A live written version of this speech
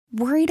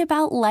Worried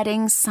about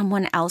letting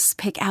someone else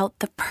pick out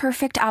the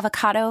perfect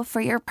avocado for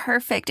your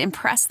perfect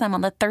impress them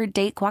on the third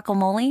date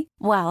guacamole?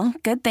 Well,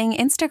 good thing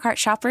Instacart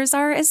shoppers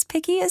are as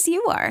picky as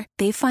you are.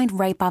 They find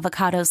ripe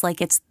avocados like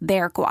it's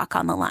their guac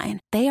on the line.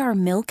 They are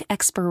milk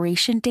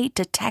expiration date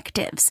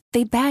detectives.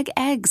 They bag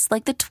eggs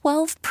like the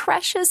 12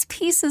 precious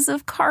pieces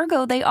of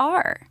cargo they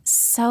are.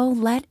 So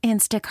let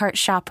Instacart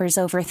shoppers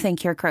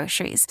overthink your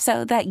groceries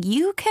so that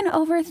you can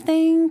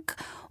overthink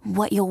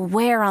what you'll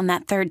wear on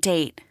that third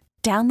date.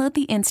 Download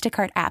the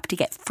Instacart app to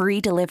get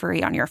free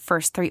delivery on your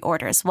first 3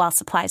 orders while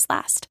supplies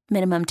last.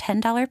 Minimum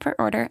 $10 per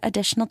order.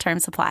 Additional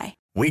terms apply.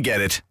 We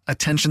get it.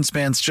 Attention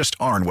spans just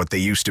aren't what they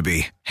used to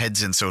be.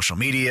 Heads in social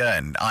media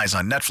and eyes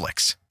on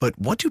Netflix. But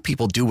what do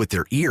people do with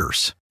their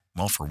ears?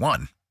 Well, for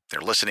one, they're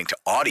listening to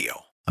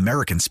audio.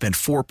 Americans spend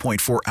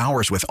 4.4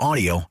 hours with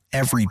audio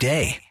every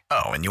day.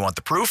 Oh, and you want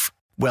the proof?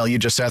 Well, you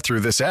just sat through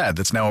this ad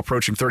that's now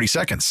approaching 30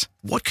 seconds.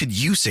 What could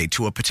you say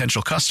to a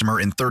potential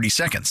customer in 30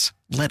 seconds?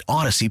 Let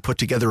Odyssey put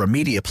together a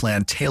media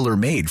plan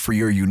tailor-made for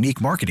your unique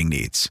marketing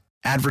needs.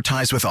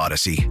 Advertise with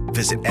Odyssey.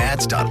 Visit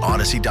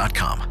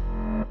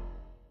ads.odyssey.com.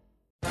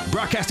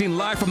 Broadcasting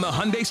live from the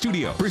Hyundai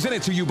Studio.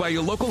 Presented to you by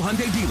your local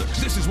Hyundai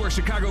dealers. This is where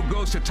Chicago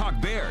goes to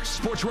talk Bears.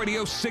 Sports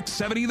Radio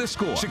 670 The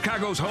Score.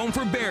 Chicago's home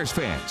for Bears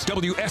fans.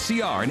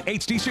 WSCR and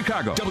HD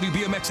Chicago.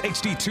 WBMX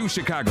HD2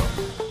 Chicago.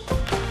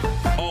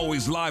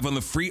 Always live on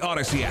the free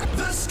Odyssey app.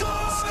 The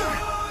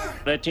Score!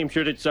 That team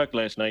sure did suck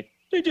last night.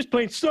 They just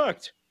plain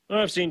sucked.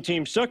 I've seen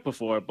teams suck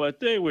before, but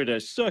they were the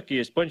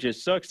suckiest bunch of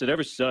sucks that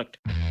ever sucked.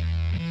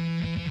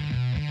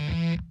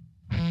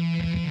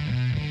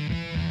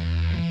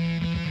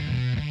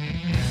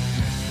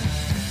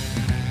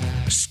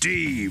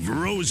 Steve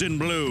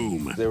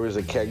Rosenblum. There was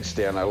a keg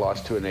stand I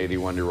lost to an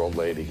 81-year-old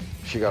lady.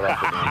 She got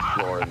off the dance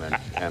floor, but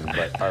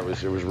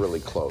it was really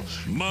close.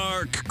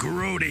 Mark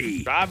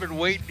Grody. I've been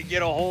waiting to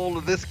get a hold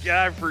of this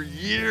guy for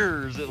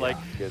years.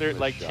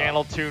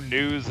 Channel 2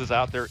 News is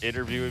out there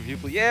interviewing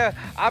people. Yeah,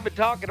 I've been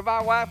talking to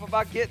my wife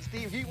about getting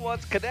Steve. He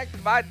wants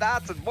connected my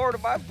dots and more to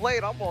my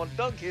plate. I'm going to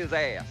dunk his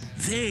ass.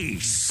 They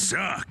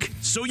suck,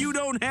 so you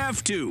don't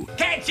have to.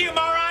 Can't you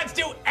morons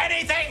do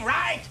anything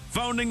right?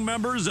 Founding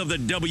members of the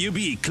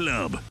WB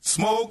Club.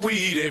 Smoke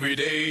weed every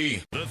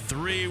day. The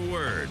 3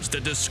 words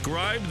that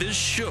describe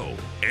this show,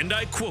 and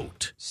I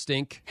quote: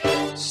 stink,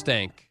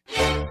 stank,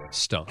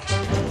 stunk.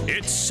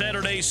 It's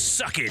Saturday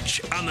Suckage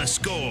on The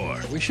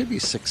Score. We should be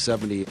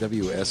 670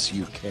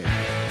 WSUK.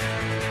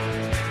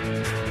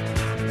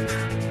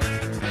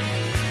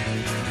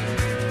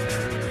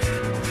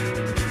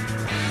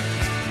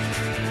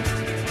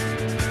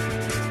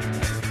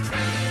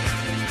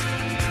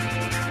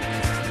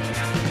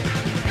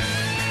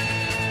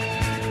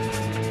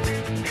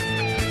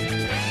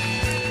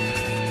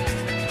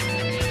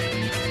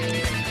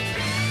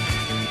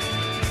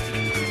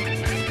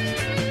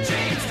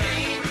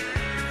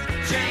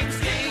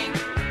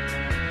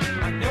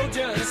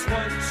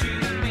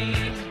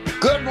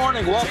 Good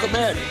morning, welcome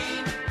in.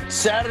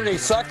 Saturday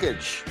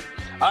Suckage.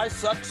 I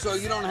suck so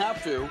you don't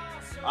have to.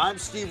 I'm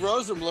Steve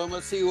Rosenblum.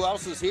 Let's see who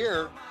else is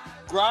here.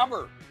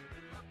 Grobber.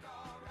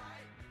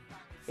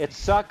 It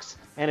sucks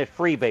and it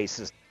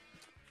freebases.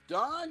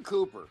 Don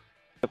Cooper.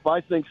 If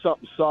I think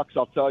something sucks,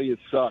 I'll tell you it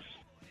sucks.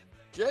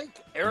 Jake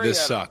Arrieta.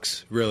 This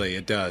sucks. Really,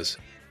 it does.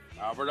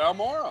 Albert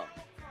Almora.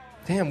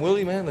 Damn,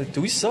 Willie, man. Like,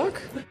 do we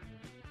suck?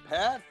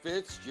 Pat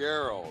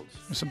Fitzgerald.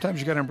 Sometimes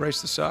you got to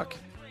embrace the suck.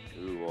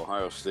 Ooh,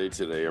 Ohio State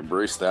today.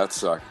 Embrace that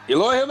suck.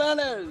 Eloy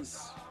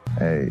Jimenez.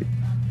 Hey,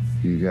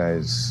 you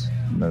guys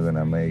not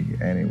gonna make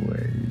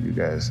anyway. You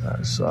guys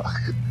suck.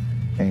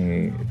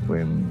 And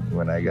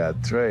when I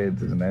got traded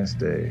the next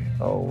day,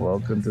 oh,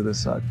 welcome to the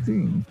suck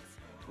team.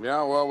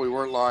 Yeah, well, we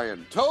weren't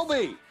lying.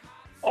 Toby.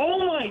 Oh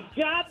my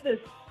God,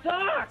 this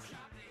sucks.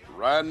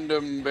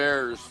 Random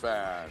Bears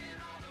fan.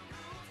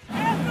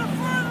 After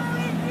further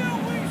review,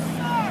 we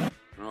suck.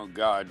 Oh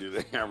God, do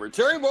they ever?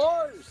 Terry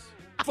Moores.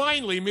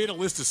 Finally made a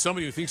list of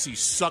somebody who thinks he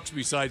sucks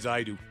besides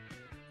I do.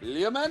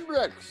 Liam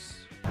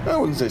Hendricks. I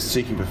wouldn't say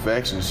seeking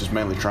perfection. It's just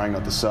mainly trying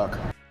not to suck.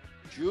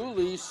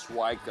 Julie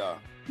Swyka.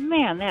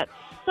 Man, that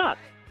sucks.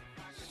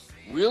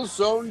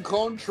 Wilson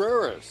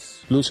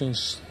Contreras. Losing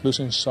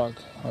suck.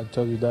 I'll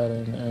tell you that,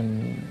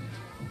 and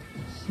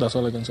that's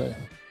all I can say.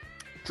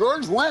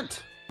 George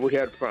Wendt. We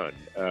had fun,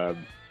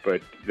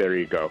 but there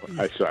you go.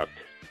 I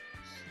sucked.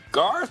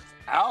 Garth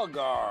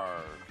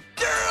Algar.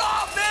 Turn it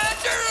off, man!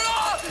 Turn it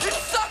off!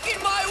 It's sucking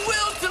my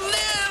will to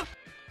live!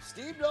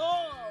 Steve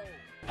Dahl.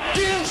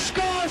 This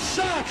score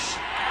sucks!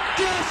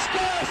 This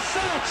score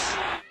sucks!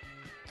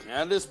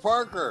 Candace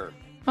Parker.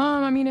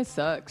 I mean, it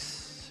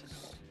sucks.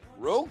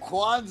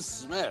 Roquan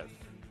Smith.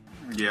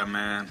 Yeah,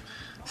 man.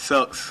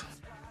 Sucks.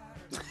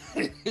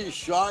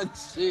 Sean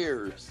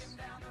Sears.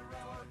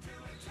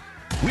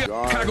 We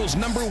are Chicago's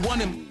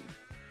 #1 in...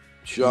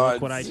 Sean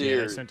Look what I did. I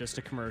Sears. sent us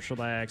to commercial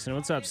by accident.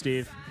 What's up,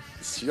 Steve?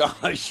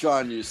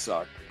 Sean, you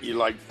suck. You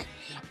like,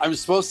 I'm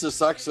supposed to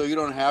suck so you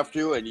don't have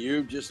to, and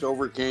you just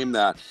overcame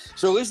that.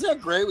 So isn't that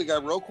great? We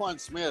got Roquan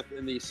Smith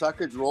in the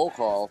suckage roll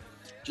call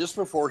just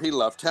before he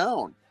left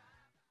town.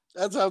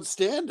 That's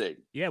outstanding.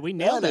 Yeah, we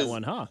nailed that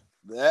one, huh?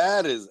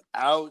 That is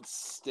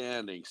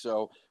outstanding.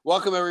 So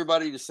welcome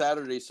everybody to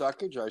Saturday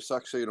Suckage. I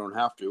suck so you don't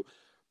have to.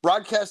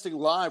 Broadcasting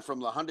live from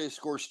the Hyundai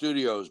Score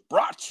Studios,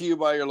 brought to you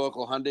by your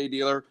local Hyundai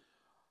dealer.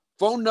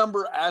 Phone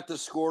number at the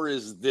Score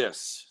is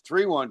this,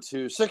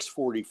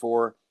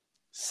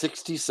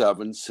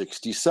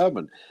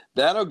 312-644-6767.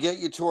 That'll get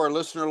you to our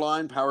listener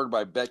line powered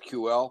by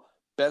BetQL.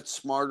 Bet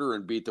smarter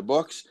and beat the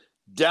books.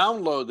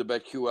 Download the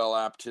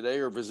BetQL app today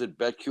or visit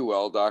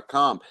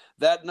BetQL.com.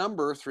 That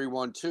number,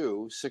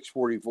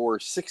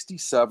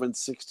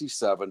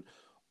 312-644-6767,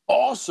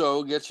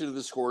 also gets you to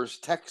the Score's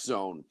Tech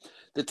Zone.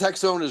 The Tech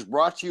Zone is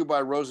brought to you by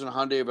Rosen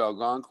Hyundai of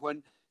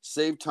Algonquin.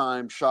 Save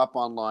time, shop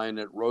online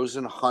at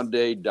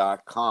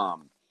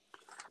rosenhyundai.com.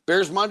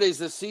 Bears Mondays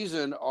this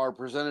season are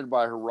presented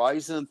by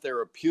Horizon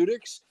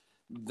Therapeutics.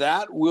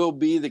 That will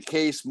be the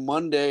case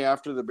Monday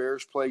after the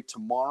Bears play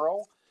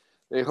tomorrow.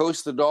 They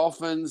host the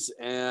Dolphins,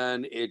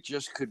 and it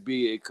just could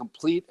be a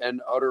complete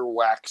and utter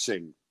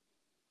waxing.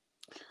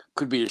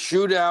 Could be a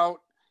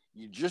shootout.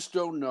 You just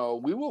don't know.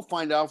 We will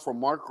find out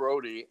from Mark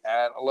Rohde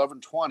at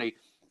 11:20.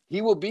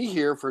 He will be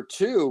here for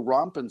 2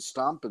 rompin'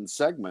 stompin'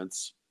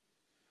 segments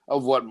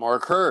of what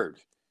Mark heard.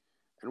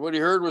 And what he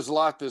heard was a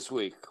lot this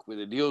week, with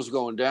the deals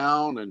going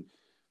down and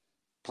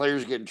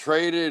players getting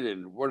traded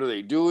and what are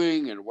they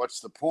doing and what's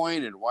the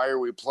point and why are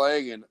we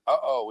playing and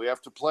we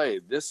have to play.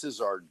 This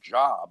is our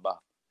job.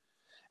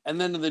 And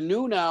then in the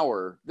noon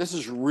hour, this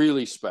is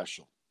really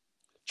special.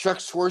 Chuck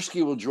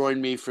Swirsky will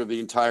join me for the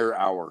entire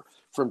hour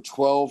from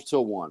 12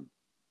 till 1.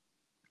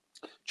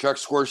 Chuck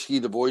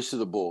Swirsky, the voice of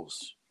the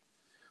Bulls,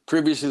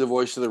 previously the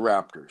voice of the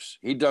Raptors.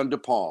 He'd done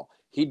DePaul.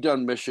 He'd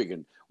done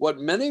Michigan. What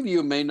many of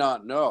you may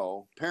not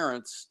know,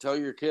 parents, tell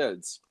your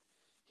kids,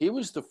 he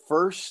was the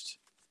first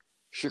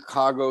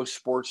Chicago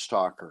sports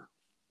talker.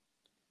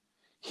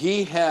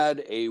 He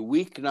had a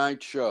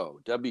weeknight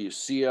show,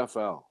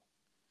 WCFL.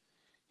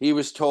 He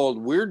was told,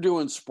 we're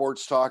doing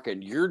sports talk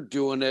and you're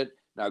doing it.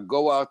 Now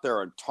go out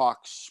there and talk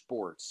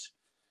sports.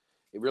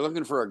 If you're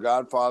looking for a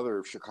godfather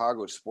of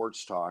Chicago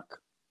sports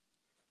talk,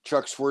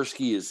 Chuck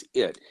Swirsky is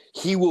it.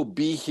 He will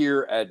be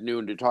here at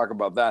noon to talk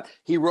about that.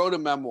 He wrote a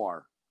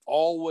memoir,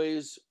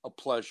 Always a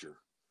Pleasure.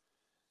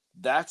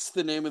 That's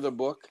the name of the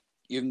book.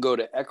 You can go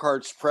to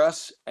Eckhart's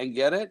Press and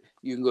get it.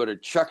 You can go to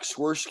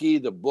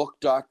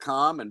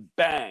chuckswirskythebook.com and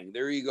bang,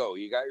 there you go.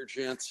 You got your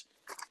chance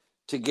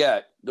to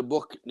get the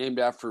book named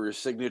after his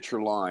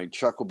signature line.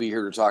 Chuck will be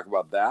here to talk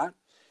about that.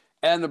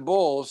 And the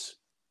Bulls,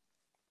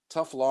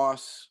 tough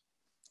loss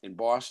in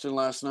Boston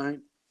last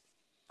night.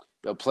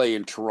 They'll play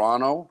in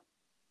Toronto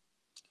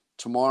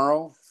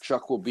tomorrow.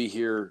 Chuck will be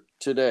here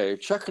today.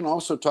 Chuck can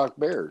also talk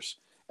Bears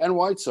and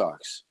White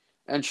Sox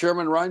and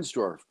Sherman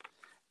Reinsdorf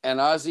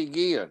and Ozzie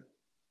Guillen.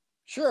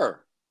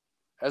 Sure,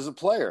 as a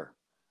player.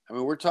 I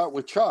mean, we're talking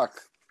with Chuck,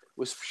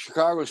 with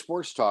Chicago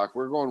Sports Talk.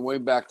 We're going way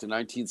back to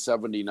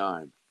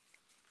 1979.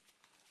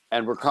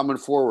 And we're coming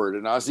forward,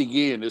 and Ozzie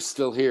Guillen is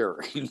still here.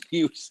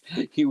 He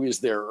was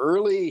there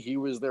early. He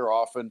was there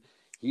often.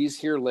 He's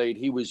here late.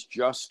 He was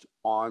just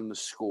on the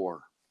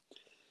Score.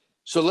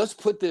 So let me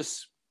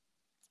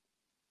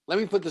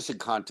put this in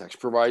context,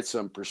 provide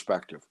some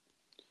perspective.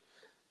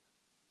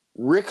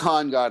 Rick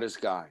Hahn got his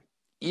guy.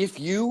 If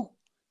you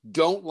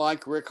don't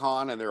like Rick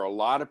Hahn, and there are a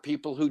lot of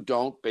people who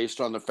don't, based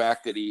on the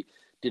fact that he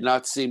did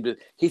not seem to,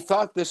 he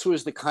thought this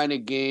was the kind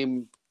of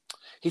game,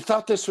 he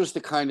thought this was the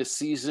kind of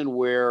season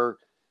where,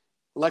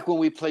 like when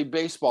we played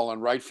baseball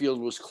and right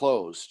field was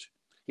closed,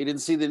 he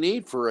didn't see the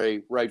need for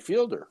a right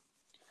fielder.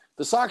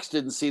 The Sox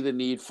didn't see the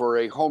need for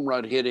a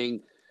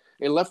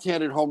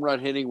left-handed home run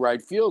hitting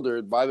right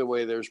fielder. By the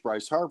way, there's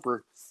Bryce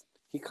Harper.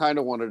 He kind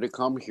of wanted to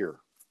come here.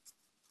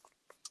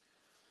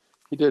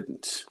 He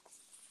didn't.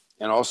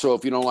 And also,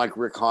 if you don't like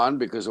Rick Hahn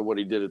because of what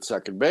he did at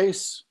second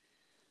base,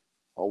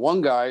 well,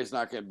 one guy is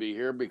not going to be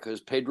here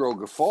because Pedro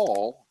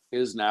Grifol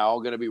is now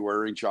going to be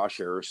wearing Josh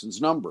Harrison's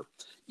number.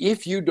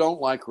 If you don't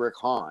like Rick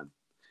Hahn,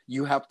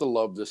 you have to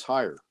love this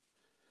hire.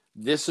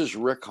 This is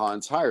Rick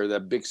Hahn's hire.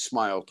 That big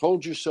smile,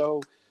 told you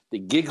so. The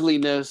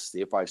giggliness,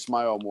 the if I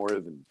smile more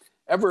than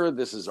ever,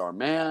 this is our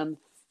man.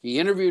 He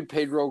interviewed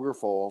Pedro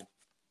Grifol,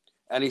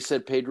 and he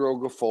said Pedro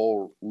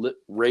Grifol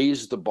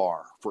raised the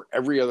bar for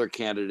every other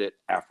candidate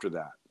after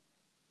that.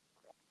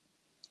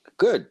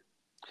 Good.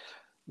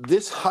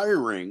 This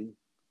hiring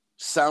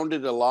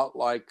sounded a lot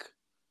like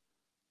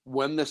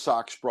when the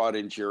Sox brought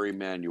in Jerry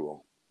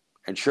Manuel.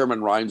 And Sherman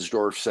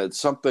Reinsdorf said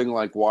something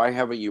like, why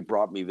haven't you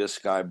brought me this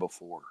guy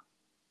before?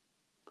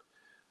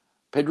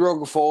 Pedro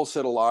Grifol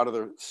said a lot of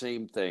the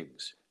same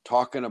things,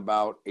 talking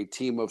about a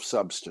team of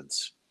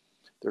substance.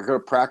 They're going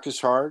to practice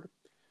hard.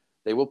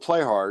 They will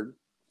play hard.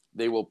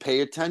 They will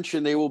pay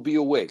attention. They will be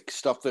awake.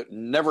 Stuff that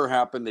never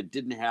happened, that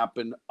didn't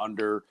happen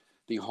under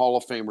the Hall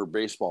of Famer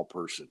baseball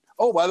person.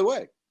 Oh, by the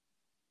way,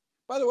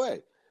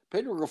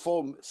 Pedro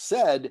Grifol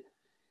said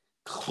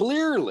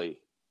clearly,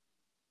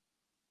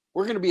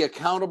 we're going to be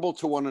accountable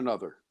to one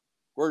another.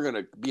 We're going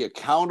to be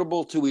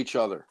accountable to each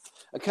other.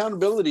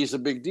 Accountability is a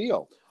big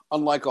deal.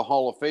 Unlike a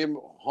Hall of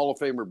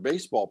Famer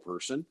baseball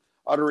person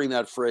uttering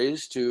that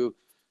phrase to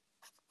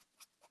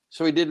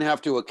So he didn't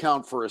have to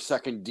account for a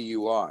second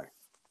DUI.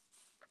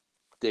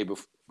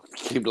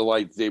 Came to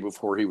light the day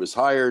before he was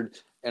hired,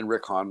 and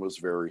Rick Hahn was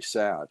very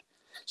sad.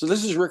 So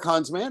this is Rick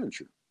Hahn's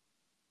manager.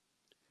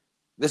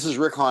 This is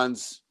Rick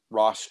Hahn's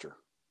roster.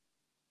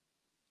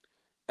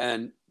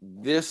 And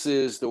this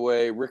is the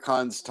way Rick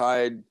Hahn's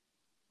tied,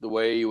 the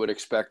way you would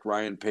expect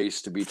Ryan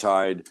Pace to be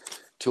tied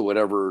to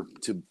whatever,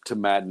 to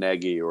Matt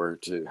Nagy or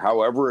to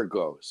however it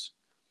goes.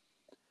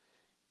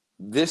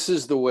 This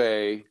is the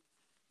way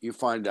you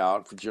find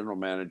out if the general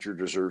manager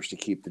deserves to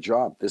keep the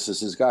job. This is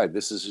his guy.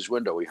 This is his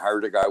window. He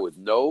hired a guy with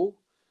no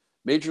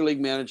major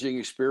league managing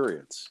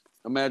experience.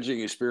 No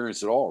managing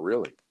experience at all,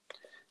 really.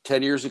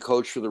 10 years of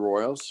coach for the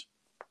Royals.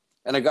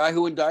 And a guy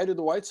who indicted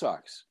the White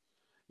Sox.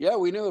 Yeah,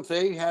 we knew if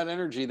they had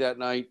energy that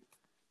night,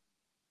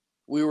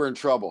 we were in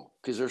trouble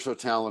because they're so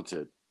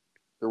talented.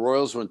 The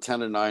Royals went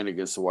 10-9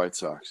 against the White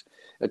Sox.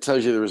 It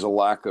tells you there was a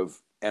lack of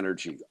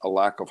energy, a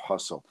lack of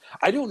hustle.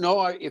 I don't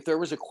know if there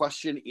was a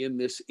question in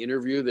this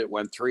interview that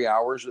went 3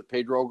 hours with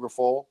Pedro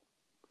Grifol.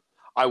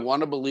 I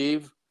want to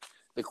believe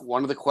that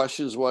one of the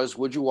questions was,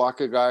 would you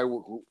walk a guy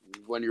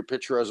when your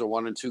pitcher has a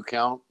 1-2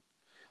 count?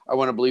 I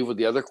want to believe what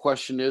the other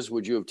question is,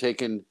 would you have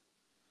taken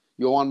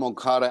Yoan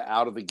Moncada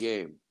out of the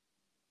game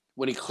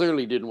when he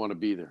clearly didn't want to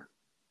be there?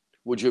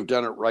 Would you have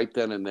done it right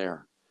then and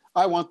there?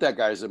 I want that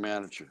guy as a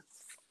manager.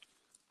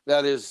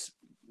 That's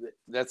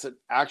an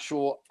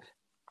actual,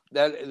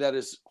 that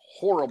is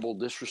horrible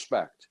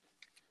disrespect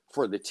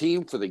for the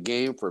team, for the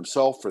game, for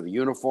himself, for the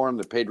uniform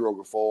that Pedro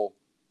Grifol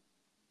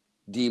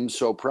deemed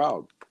so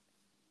proud.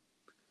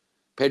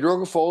 Pedro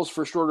Grifol's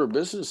first order of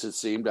business, it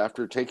seemed,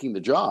 after taking the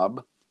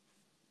job,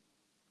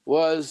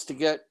 was to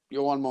get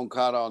Yoan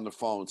Moncada on the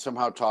phone,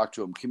 somehow talk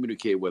to him,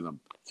 communicate with him.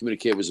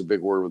 Communicate was a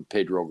big word with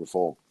Pedro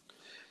Grifol.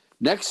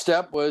 Next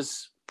step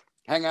was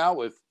hang out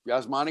with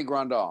Yasmani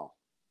Grandal,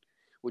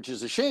 which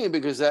is a shame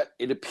because that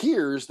it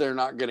appears they're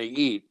not going to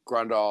eat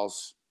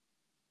Grandal's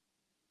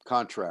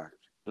contract.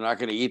 They're not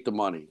going to eat the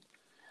money.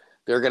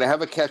 They're going to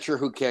have a catcher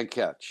who can't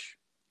catch.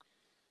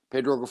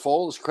 Pedro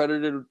Grifol is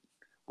credited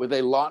with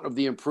a lot of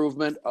the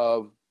improvement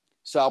of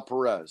Sal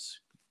Perez,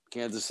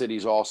 Kansas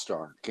City's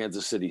all-star,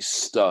 Kansas City's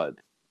stud.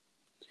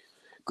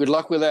 Good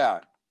luck with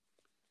that.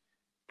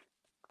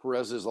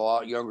 Perez is a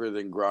lot younger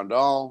than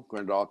Grandal.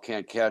 Grandal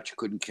can't catch,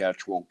 couldn't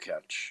catch, won't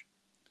catch.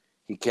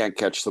 He can't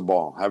catch the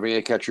ball. Having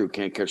a catcher who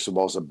can't catch the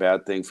ball is a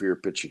bad thing for your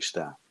pitching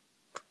staff.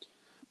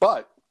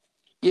 But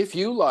if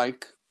you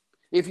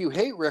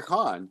hate Rick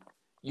Hahn,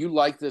 you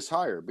like this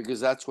hire because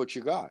that's what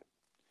you got.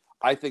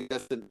 I think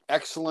that's an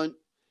excellent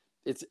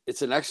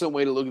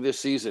way to look at this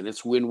season.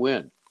 It's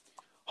win-win.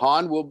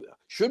 Hahn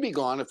should be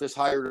gone if this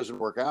hire doesn't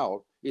work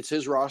out. It's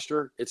his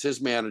roster. It's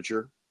his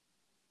manager.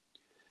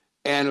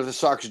 And if the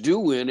Sox do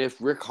win, if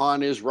Rick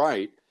Hahn is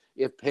right,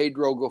 if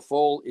Pedro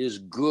Grifol is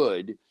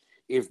good,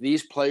 if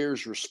these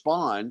players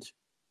respond,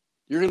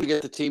 you're going to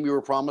get the team you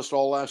were promised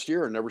all last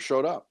year and never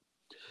showed up.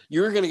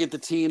 You're going to get the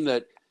team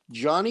that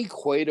Johnny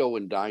Cueto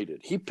indicted.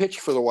 He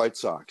pitched for the White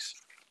Sox.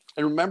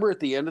 And remember at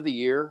the end of the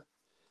year,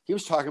 he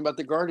was talking about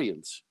the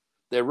Guardians.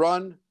 They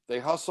run, they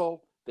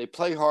hustle, they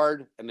play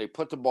hard, and they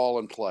put the ball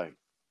in play.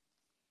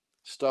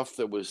 Stuff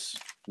that was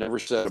never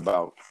said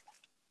about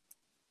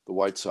the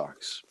White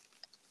Sox.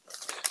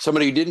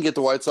 Somebody who didn't get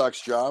the White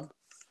Sox job,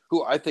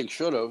 who I think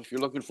should have, if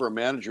you're looking for a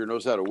manager who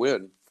knows how to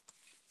win,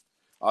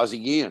 Ozzie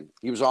Guillen.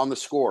 He was on the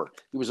score.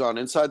 He was on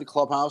Inside the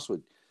Clubhouse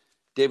with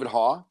David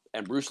Haw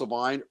and Bruce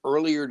Levine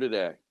earlier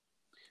today.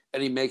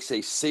 And he makes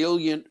a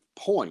salient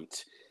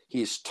point.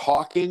 He's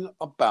talking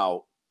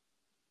about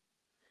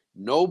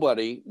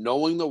nobody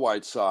knowing the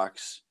White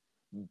Sox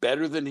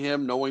better than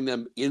him, knowing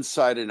them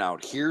inside and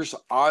out. Here's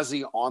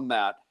Ozzie on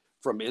that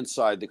from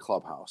Inside the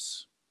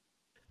Clubhouse.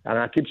 And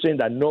I keep saying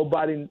that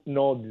nobody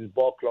knows this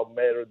ball club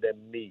better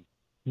than me.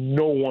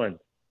 No one.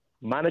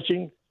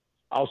 Managing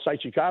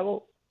outside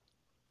Chicago,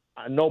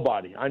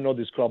 nobody. I know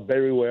this club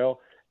very well,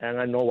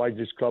 and I know why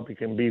this club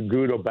can be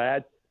good or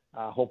bad.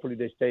 Hopefully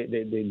they stay.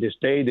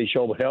 They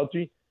show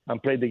healthy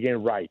and play the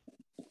game right.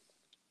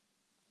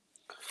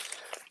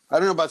 I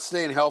don't know about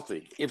staying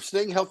healthy. If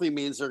staying healthy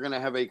means they're going to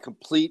have a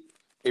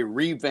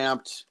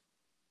revamped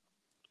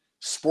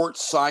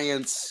sports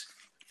science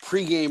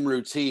pregame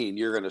routine,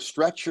 you're going to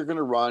stretch, you're going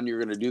to run, you're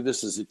going to do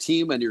this as a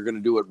team, and you're going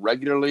to do it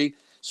regularly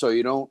so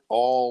you don't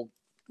all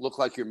look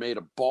like you're made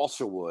of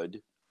balsa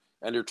wood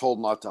and you're told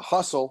not to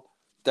hustle.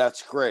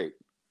 That's great.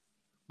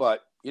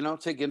 But,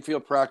 take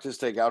infield practice,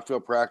 take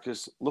outfield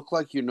practice, look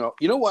like you know.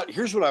 You know what?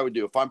 Here's what I would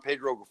do if I'm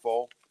Pedro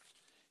Grifol.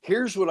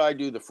 Here's what I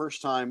do the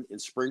first time in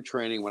spring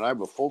training when I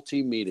have a full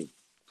team meeting.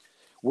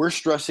 We're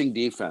stressing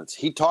defense.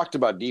 He talked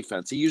about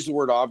defense. He used the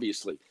word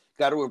obviously.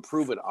 Got to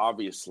improve it,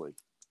 obviously.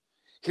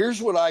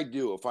 Here's what I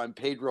do if I'm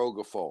Pedro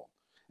Grifol.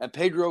 And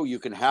Pedro, you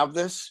can have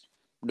this.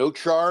 No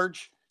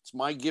charge. It's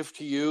my gift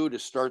to you to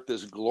start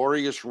this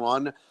glorious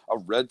run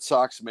of Red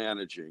Sox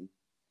managing.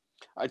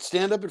 I'd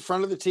stand up in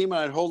front of the team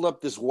and I'd hold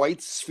up this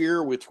white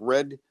sphere with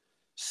red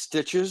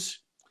stitches.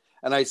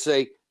 And I'd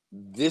say,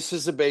 this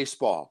is a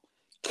baseball.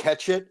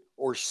 Catch it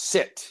or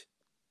sit.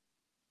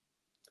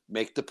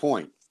 Make the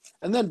point.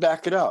 and then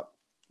back it up.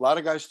 A lot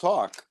of guys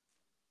talk.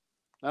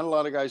 Not a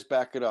lot of guys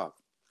back it up.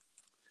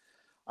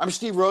 I'm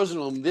Steve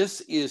Rosenblum.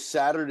 This is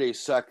Saturday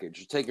Suckage.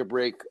 We'll take a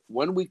break.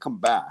 When we come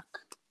back,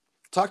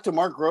 talk to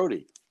Mark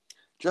Grote.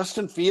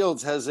 Justin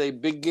Fields has a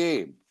big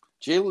game.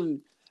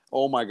 Jalen,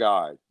 oh my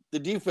God. The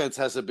defense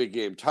has a big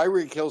game.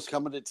 Tyreek Hill's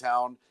coming to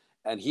town,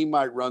 and he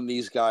might run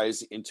these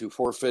guys into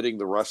forfeiting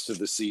the rest of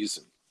the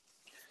season.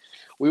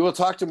 We will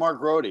talk to Mark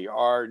Grote,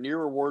 our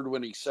near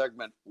award-winning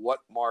segment, What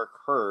Mark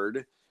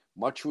Heard.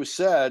 Much was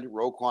said.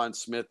 Roquan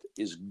Smith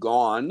is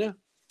gone.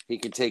 He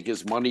can take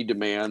his money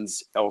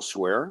demands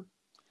elsewhere.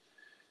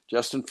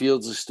 Justin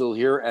Fields is still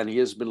here, and he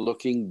has been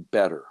looking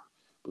better.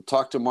 We'll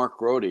talk to Mark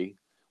Grote,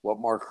 What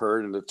Mark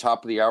Heard. At the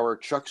top of the hour,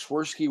 Chuck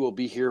Swirsky will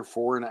be here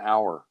for an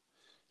hour.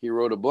 He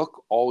wrote a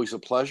book, always a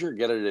pleasure.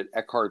 Get it at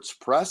Eckhart's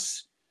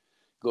Press.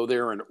 Go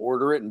there and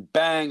order it, and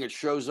bang, it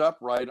shows up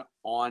right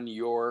on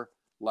your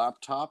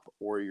laptop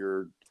or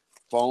your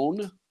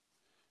phone.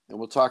 And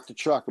we'll talk to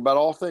Chuck about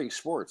all things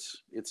sports.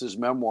 It's his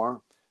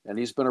memoir, and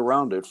he's been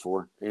around it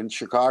in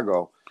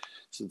Chicago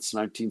since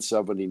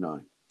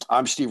 1979.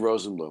 I'm Steve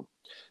Rosenblum.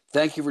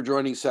 Thank you for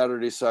joining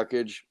Saturday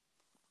Suckage.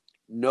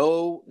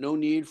 No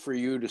need for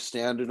you to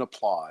stand and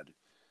applaud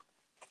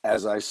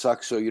as I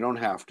suck so you don't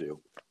have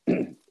to.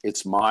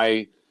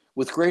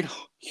 With great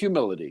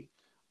humility,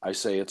 I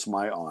say it's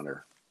my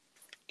honor.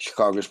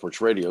 Chicago Sports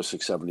Radio,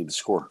 670 The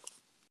Score.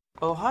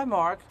 Oh, hi,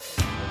 Mark.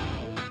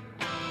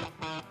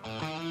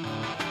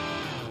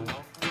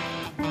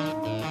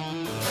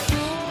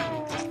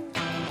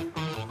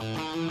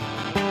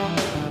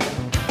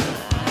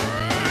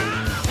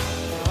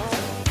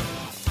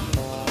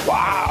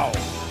 Wow!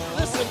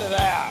 Listen to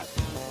that!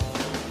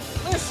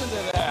 Listen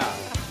to that!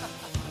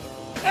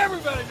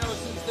 Everybody knows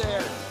who's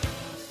there!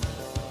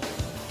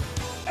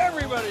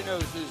 Everybody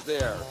knows who's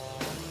there.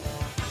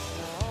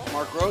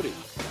 Mark Grote.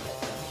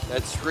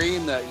 That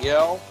scream, that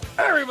yell,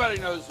 everybody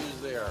knows who's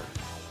there.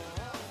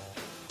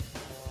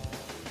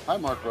 Hi,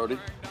 Mark Grote.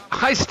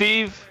 Hi,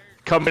 Steve.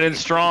 Coming in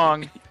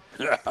strong.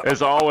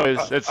 As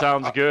always, it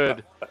sounds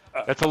good.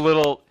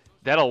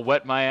 That'll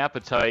whet my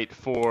appetite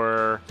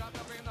for,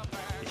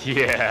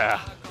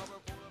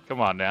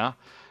 come on now.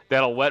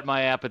 That'll whet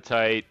my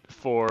appetite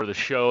for the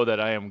show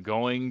that I am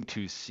going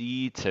to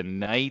see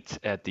tonight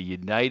at the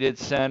United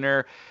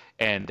Center,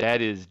 and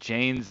that is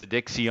Jane's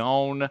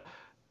Addiction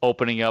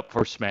opening up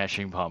for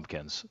Smashing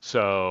Pumpkins.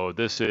 So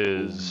this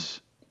is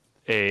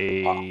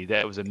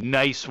that was a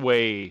nice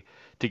way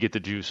to get the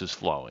juices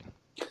flowing.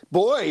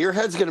 Boy, your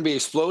head's going to be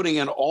exploding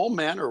in all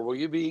manner. Will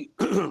you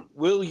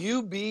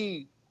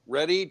be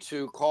ready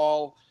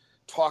to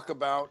talk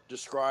about,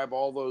 describe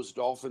all those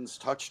Dolphins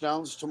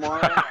touchdowns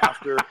tomorrow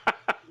after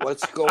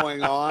what's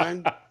going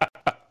on?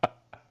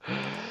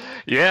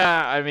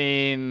 Yeah, I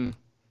mean,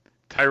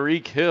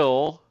 Tyreek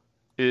Hill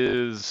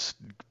is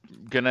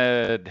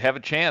gonna have a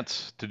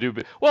chance to do.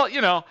 Well,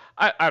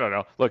 I don't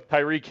know. Look,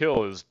 Tyreek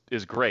Hill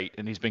is great,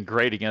 and he's been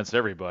great against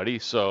everybody.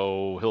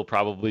 So he'll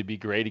probably be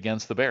great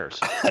against the Bears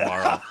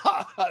tomorrow.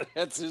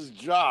 That's his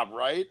job,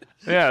 right?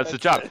 Yeah, it's his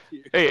job.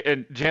 Hey,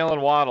 and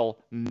Jalen Waddle,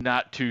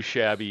 not too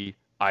shabby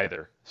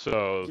either.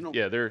 So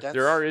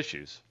there are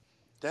issues.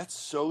 That's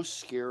so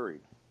scary.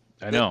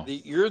 I know.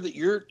 You're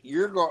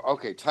going.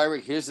 Okay,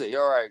 Tyreek. Here's the.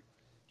 All right.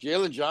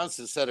 Jalen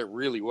Johnson said it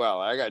really well.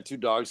 I got 2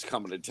 dogs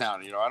coming to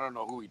town. I don't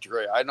know who he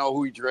traded. I know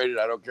who he traded.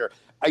 I don't care.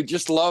 I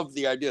just love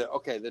the idea.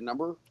 Okay, the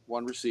number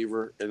 1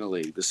 receiver in the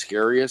league, the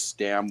scariest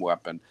damn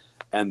weapon.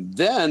 And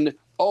then,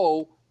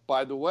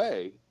 by the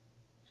way,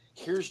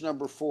 here's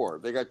number 4.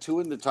 They got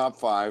 2 in the top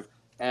 5,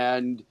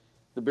 and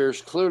the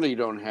Bears clearly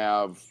don't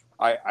have.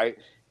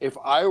 If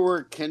I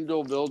were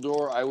Kendall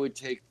Vildor, I would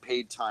take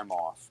paid time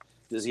off.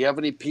 Does he have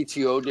any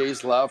PTO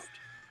days left?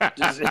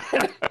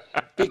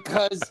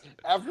 Because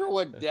after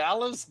what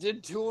Dallas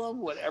did to him,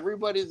 what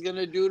everybody's going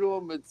to do to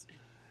him, it's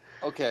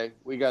okay.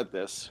 We got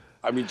this.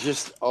 I mean,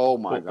 just oh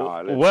my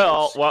God.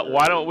 Well,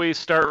 why don't we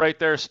start right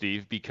there,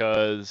 Steve?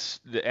 Because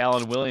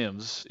Alan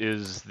Williams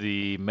is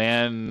the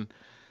man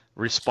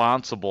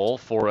responsible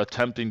for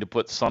attempting to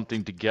put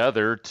something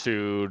together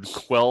to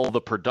quell the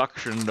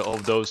production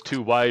of those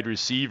 2 wide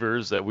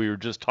receivers that we were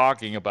just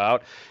talking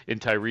about in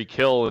Tyreek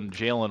Hill and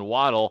Jalen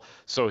Waddle.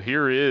 So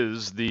here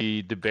is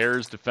the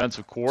Bears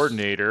defensive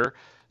coordinator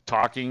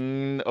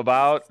talking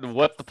about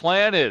what the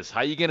plan is.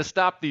 How are you going to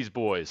stop these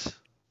boys?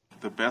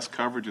 The best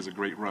coverage is a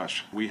great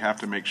rush. We have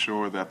to make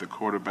sure that the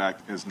quarterback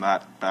is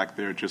not back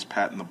there just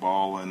patting the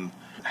ball and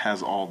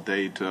has all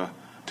day to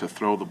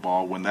throw the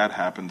ball. When that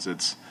happens,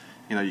 it's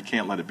you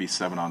can't let it be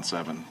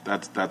 7-on-7.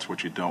 That's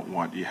what you don't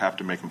want. You have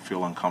to make him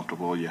feel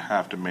uncomfortable. You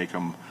have to make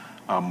him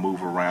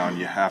move around.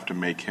 You have to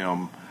make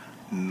him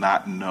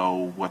not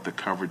know what the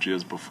coverage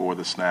is before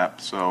the snap.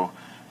 So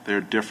there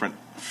are different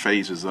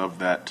phases of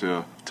that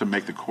to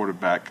make the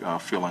quarterback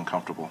feel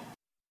uncomfortable.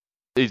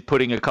 He's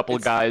putting a couple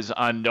of guys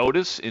on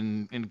notice,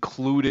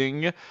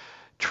 including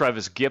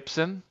Travis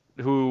Gibson,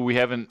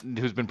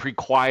 who's been pretty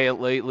quiet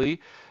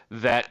lately.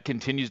 That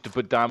continues to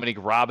put Dominic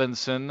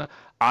Robinson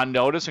on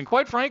notice. And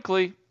quite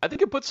frankly, I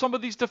think it puts some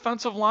of these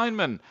defensive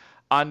linemen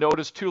on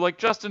notice too, like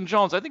Justin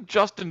Jones. I think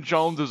Justin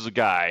Jones is a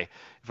guy,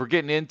 if we're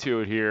getting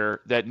into it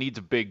here, that needs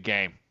a big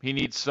game. He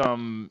needs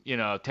some,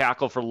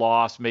 tackle for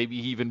loss.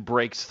 Maybe he even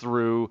breaks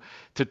through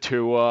to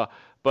Tua.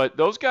 But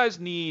those guys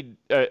need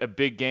a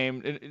big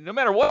game, no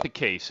matter what the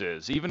case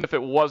is. Even if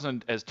it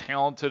wasn't as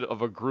talented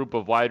of a group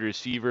of wide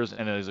receivers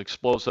and as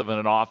explosive in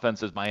an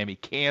offense as Miami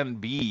can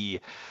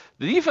be,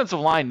 the defensive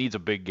line needs a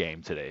big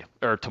game today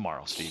or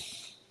tomorrow, Steve.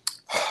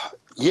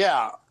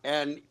 Yeah,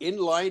 and in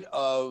light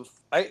of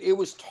it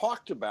was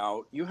talked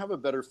about, you have a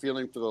better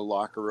feeling for the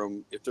locker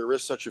room if there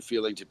is such a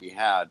feeling to be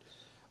had.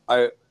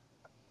 The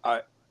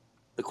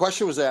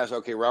question was asked,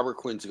 okay, Robert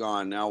Quinn's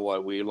gone. Now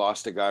what? We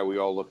lost a guy we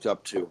all looked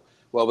up to.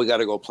 Well, we got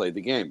to go play the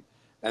game.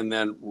 And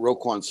then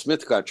Roquan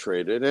Smith got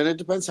traded, and it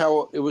depends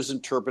how it was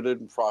interpreted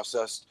and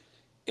processed.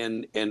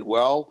 And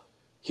well,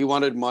 he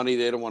wanted money,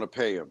 they don't want to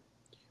pay him.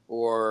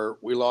 Or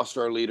we lost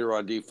our leader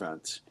on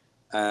defense.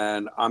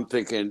 And I'm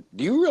thinking,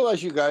 do you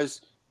realize you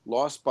guys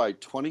lost by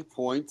 20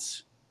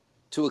 points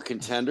to a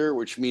contender,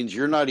 which means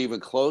you're not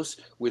even close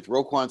with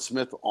Roquan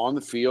Smith on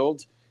the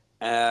field?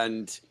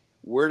 And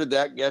where did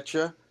that get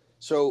you?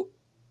 So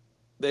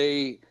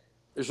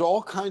there's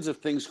all kinds of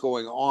things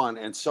going on,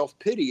 and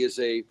self-pity is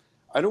I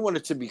don't want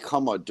it to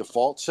become a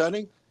default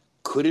setting.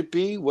 Could it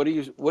be? What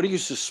do you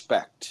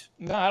suspect?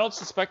 No, I don't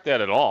suspect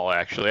that at all,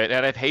 actually.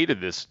 And I've hated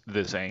this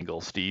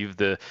angle, Steve.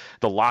 The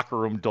locker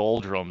room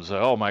doldrums.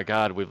 Oh my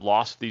God, we've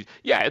lost these.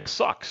 Yeah, it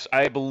sucks.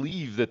 I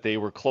believe that they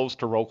were close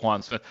to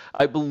Roquan Smith.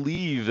 I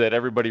believe that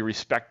everybody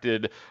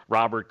respected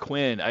Robert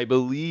Quinn. I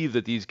believe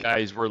that these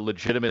guys were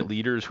legitimate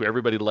leaders who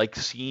everybody liked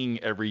seeing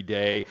every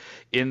day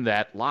in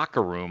that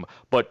locker room.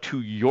 But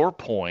to your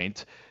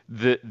point,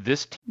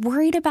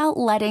 Worried about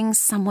letting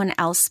someone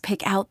else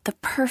pick out the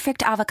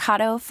perfect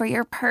avocado for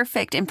your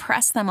perfect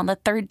impress them on the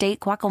third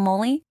date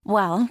guacamole?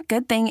 Well,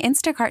 good thing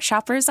Instacart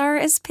shoppers are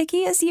as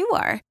picky as you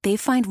are. They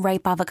find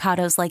ripe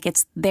avocados like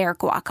it's their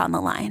guac on the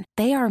line.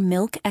 They are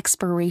milk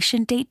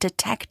expiration date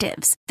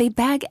detectives. They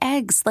bag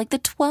eggs like the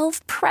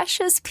 12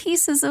 precious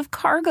pieces of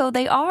cargo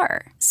they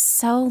are.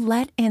 So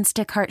let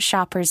Instacart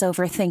shoppers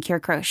overthink your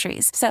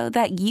groceries so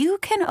that you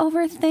can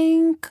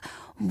overthink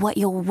what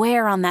you'll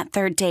wear on that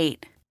third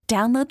date.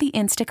 Download the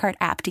Instacart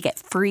app to get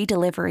free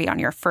delivery on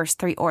your first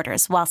 3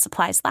 orders while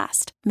supplies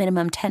last.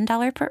 Minimum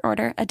 $10 per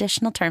order.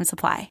 Additional terms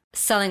apply.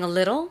 Selling a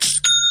little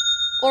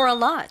or a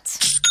lot?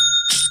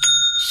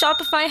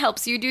 Shopify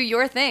helps you do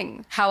your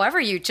thing, however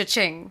you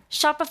cha-ching.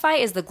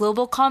 Shopify is the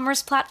global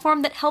commerce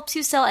platform that helps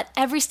you sell at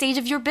every stage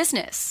of your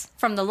business.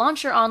 From the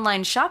launch your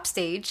online shop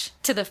stage,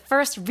 to the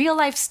first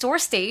real-life store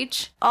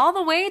stage, all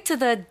the way to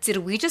the did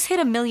we just hit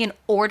 1 million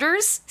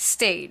orders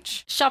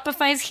stage.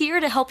 Shopify's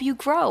here to help you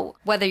grow.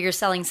 Whether you're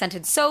selling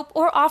scented soap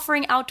or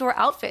offering outdoor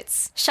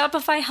outfits,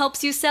 Shopify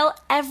helps you sell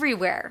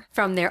everywhere.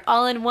 From their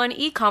all-in-one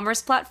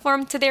e-commerce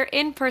platform to their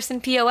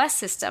in-person POS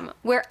system,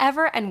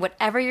 wherever and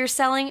whatever you're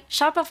selling,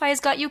 Shopify's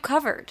got you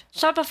covered.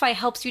 Shopify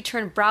helps you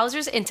turn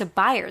browsers into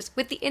buyers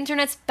with the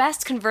internet's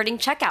best converting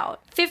checkout.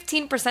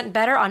 15%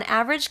 better on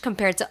average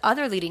compared to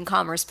other leading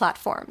commerce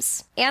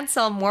platforms. And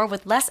sell more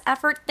with less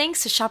effort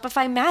thanks to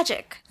Shopify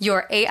Magic,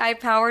 your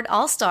AI-powered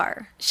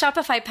all-star.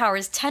 Shopify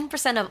powers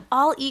 10% of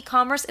all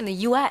e-commerce in the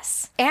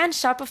US. And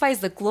Shopify is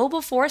the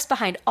global force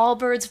behind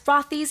Allbirds,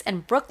 Rothy's,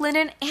 and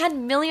Brooklinen,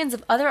 and millions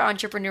of other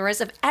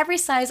entrepreneurs of every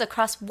size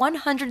across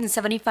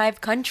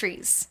 175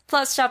 countries.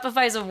 Plus,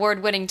 Shopify's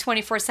award-winning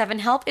 24/7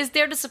 help is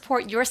there to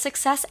support your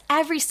success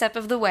every step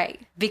of the way.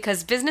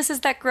 Because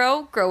businesses that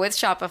grow, grow with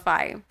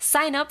Shopify.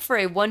 Sign up for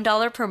a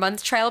 $1 per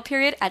month trial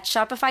period at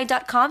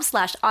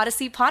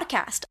shopify.com/Odyssey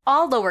Podcast,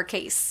 all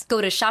lowercase.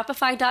 Go to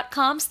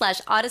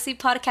shopify.com/Odyssey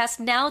Podcast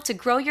now to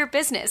grow your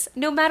business,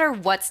 no matter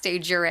what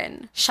stage you're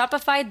in.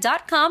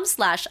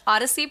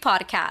 Shopify.com/Odyssey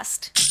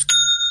Podcast.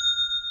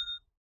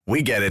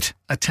 We get it.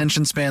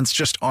 Attention spans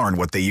just aren't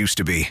what they used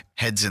to be.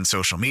 Heads in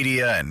social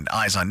media and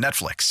eyes on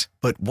Netflix.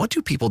 But what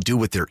do people do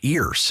with their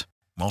ears?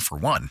 Well, for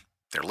one,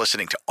 they're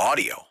listening to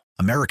audio.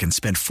 Americans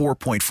spend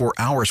 4.4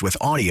 hours with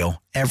audio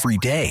every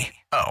day.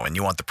 Oh, and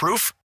you want the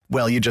proof?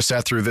 Well, you just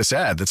sat through this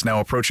ad that's now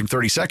approaching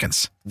 30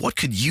 seconds. What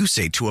could you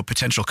say to a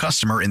potential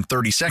customer in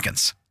 30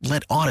 seconds?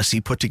 Let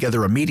Odyssey put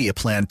together a media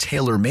plan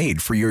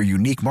tailor-made for your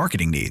unique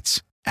marketing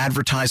needs.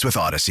 Advertise with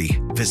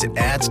Odyssey. Visit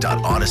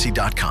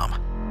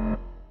ads.odyssey.com.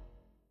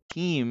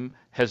 Team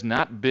has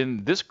not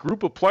been, this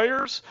group of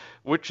players,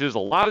 which is a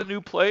lot of new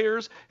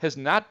players, has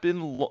not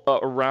been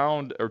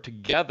around or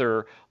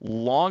together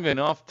long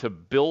enough to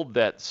build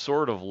that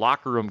sort of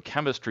locker room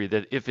chemistry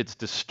that if it's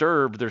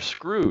disturbed, they're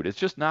screwed. It's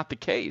just not the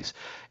case.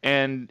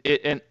 And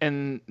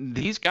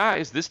these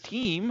guys, this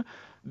team,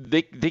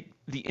 the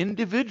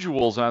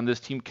individuals on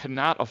this team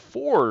cannot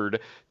afford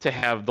to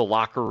have the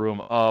locker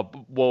room,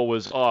 woe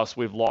is us,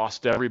 we've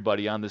lost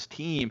everybody on this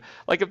team.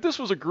 Like if this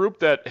was a group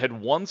that had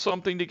won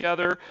something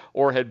together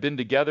or had been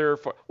together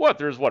for,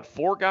 there's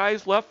 4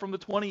 guys left from the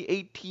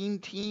 2018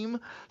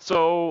 team?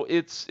 So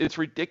it's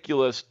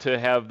ridiculous to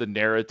have the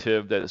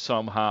narrative that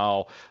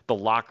somehow the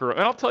locker room,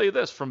 and I'll tell you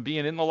this, from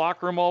being in the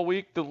locker room all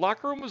week, the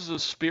locker room was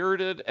as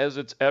spirited as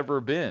it's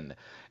ever been.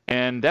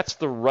 And that's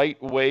the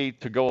right way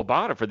to go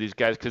about it for these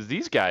guys, because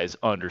these guys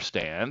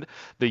understand,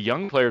 the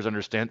young players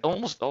understand.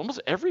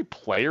 Almost every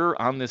player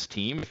on this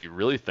team, if you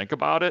really think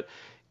about it,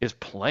 is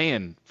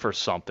playing for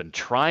something,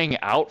 trying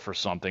out for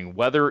something,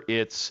 whether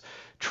it's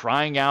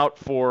trying out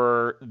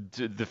for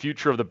the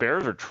future of the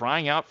Bears or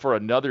trying out for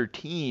another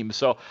team.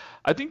 So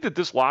I think that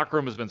this locker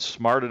room has been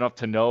smart enough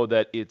to know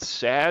that it's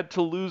sad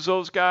to lose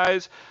those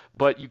guys,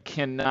 but you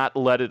cannot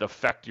let it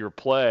affect your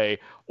play,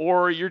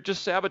 or you're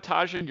just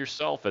sabotaging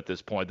yourself at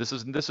this point. This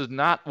is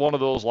not one of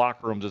those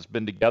locker rooms that's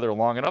been together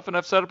long enough, and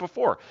I've said it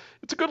before.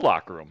 It's a good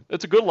locker room.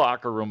 It's a good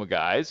locker room of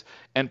guys,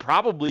 and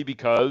probably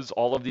because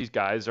all of these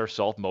guys are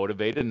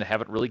self-motivated and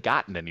haven't really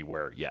gotten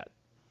anywhere yet.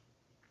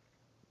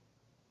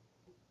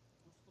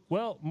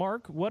 Well,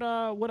 Mark, what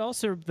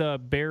else are the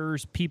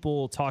Bears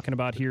people talking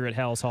about here at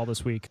Halas Hall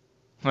this week?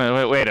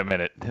 Wait a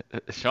minute.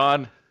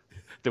 Sean,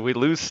 did we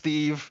lose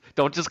Steve?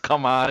 Don't just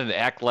come on and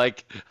act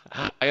like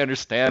I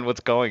understand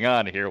what's going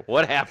on here.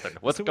 What happened?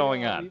 What's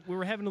going on? We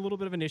were having a little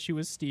bit of an issue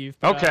with Steve.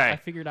 But okay. I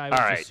figured I was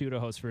just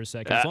pseudo-host for a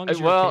second. As long as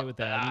you're okay with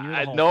that. I mean,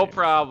 you're the no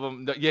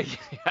problem. Yeah,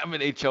 I'm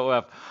an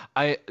HOF.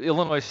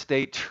 Illinois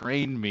State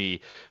trained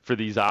me for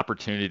these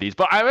opportunities.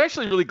 But I'm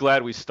actually really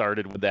glad we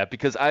started with that,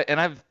 because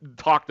I've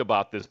talked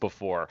about this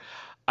before.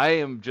 I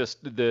am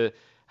just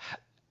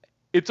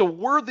it's a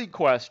worthy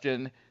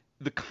question.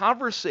 The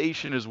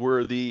conversation is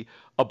worthy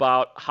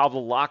about how the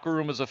locker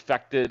room is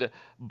affected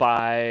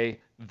by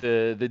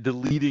the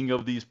deleting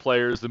of these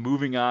players, the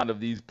moving on of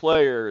these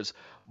players.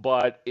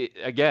 But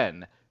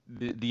again,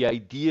 the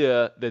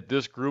idea that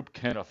this group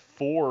can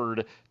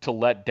afford to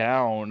let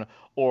down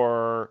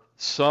or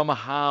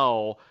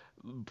somehow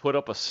put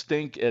up a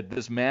stink at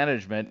this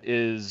management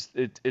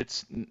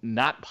it's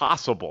not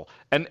possible.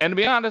 And to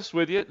be honest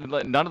with you,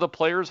 none of the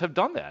players have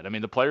done that. I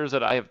mean, the players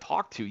that I have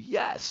talked to,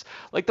 yes.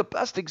 Like, the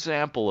best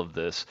example of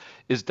this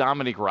is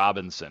Dominique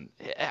Robinson.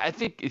 I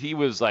think he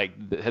was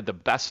had the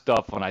best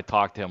stuff when I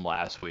talked to him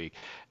last week.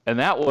 And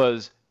that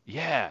was,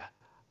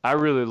 I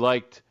really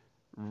liked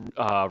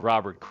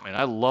Robert Quinn.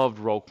 I loved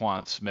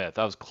Roquan Smith.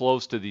 I was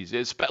close to these.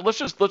 Let's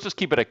just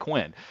keep it at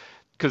Quinn,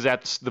 because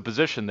that's the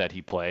position that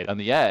he played on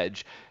the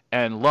edge.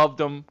 And loved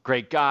him,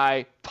 great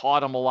guy,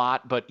 taught him a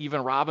lot. But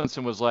even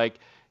Robinson was like,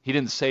 he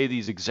didn't say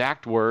these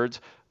exact words,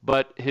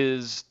 but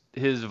his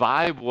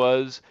vibe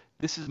was,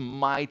 this is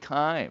my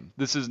time.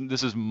 This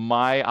is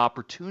my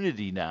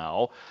opportunity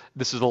now.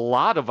 This is a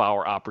lot of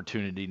our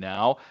opportunity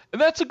now,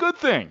 and that's a good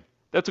thing.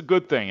 That's a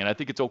good thing, and I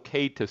think it's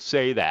okay to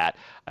say that.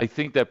 I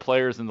think that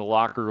players in the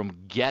locker room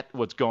get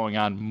what's going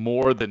on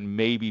more than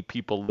maybe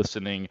people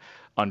listening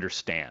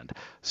understand.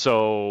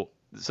 So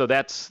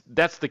that's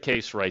the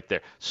case right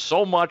there.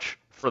 So much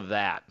for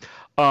that.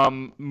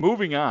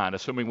 Moving on,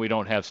 assuming we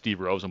don't have Steve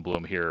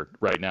Rosenblum here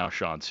right now,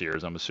 Sean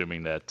Sears, I'm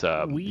assuming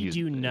that we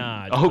do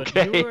not.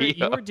 Okay, but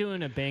you were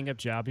doing a bang-up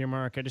job here,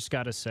 Mark. I just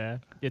gotta say,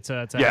 it's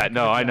a I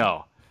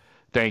know.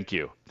 Thank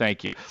you.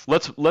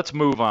 Let's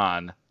move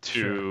on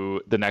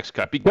to the next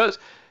cut, because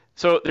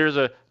so there's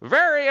a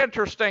very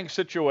interesting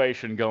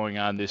situation going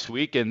on this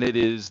week, and it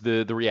is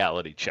the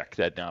reality check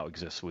that now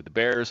exists with the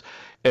Bears,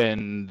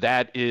 and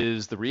that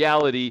is the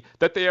reality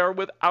that they are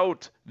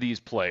without these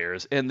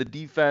players, and the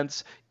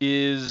defense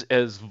is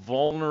as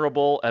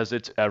vulnerable as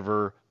it's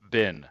ever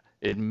been.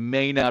 It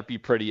may not be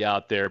pretty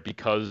out there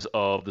because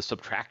of the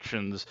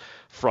subtractions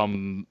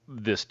from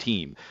this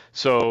team.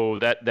 So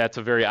that's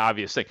a very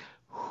obvious thing.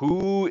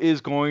 Who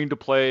is going to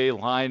play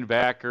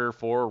linebacker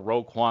for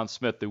Roquan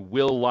Smith, the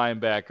will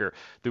linebacker,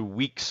 the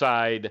weak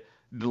side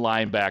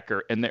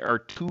linebacker? And there are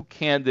two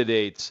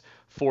candidates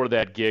for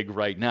that gig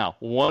right now.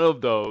 One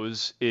of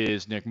those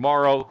is Nick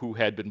Morrow, who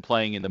had been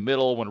playing in the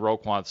middle when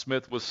Roquan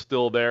Smith was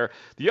still there.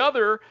 The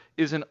other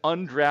is an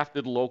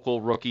undrafted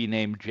local rookie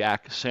named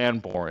Jack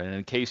Sanborn. And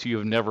in case you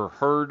have never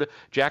heard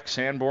Jack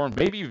Sanborn,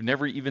 maybe you've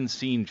never even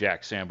seen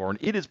Jack Sanborn,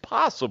 it is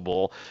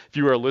possible, if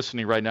you are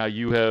listening right now,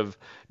 you have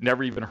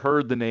never even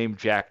heard the name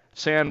Jack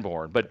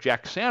Sanborn. But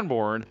Jack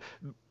Sanborn,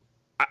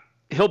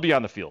 he'll be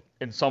on the field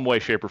in some way,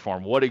 shape, or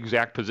form. What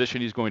exact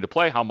position he's going to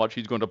play, how much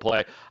he's going to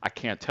play, I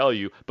can't tell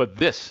you. But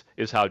this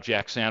is how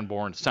Jack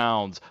Sanborn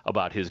sounds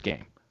about his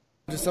game.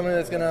 Just somebody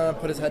that's going to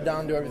put his head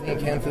down, do everything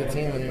he can for the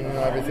team, and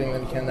everything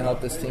that he can to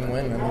help this team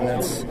win. I mean,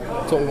 that's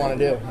what we want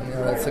to do.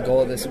 That's the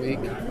goal of this week.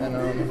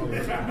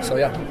 And so,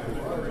 yeah.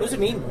 What does it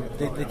mean,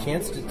 the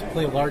chance to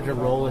play a larger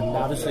role? And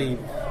obviously,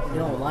 a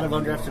lot of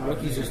undrafted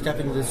rookies who step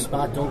into this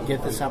spot don't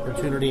get this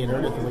opportunity and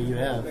earn it the way you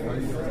have.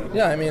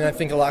 Yeah, I mean, I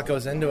think a lot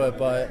goes into it,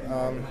 but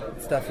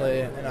it's definitely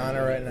an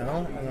honor right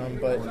now.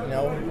 But,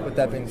 with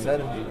that being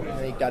said,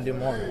 you got to do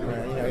more.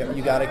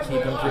 You got to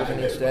keep improving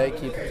each day,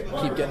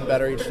 keep getting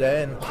better each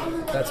day, and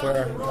that's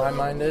where my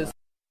mind is.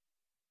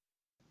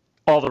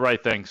 All the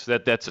right things.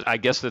 I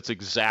guess that's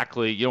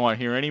exactly, you don't want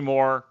to hear any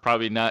more,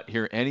 probably not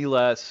hear any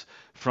less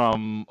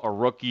from a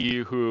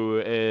rookie who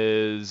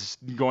is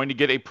going to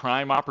get a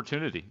prime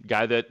opportunity.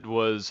 Guy that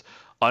was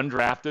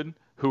undrafted,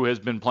 who has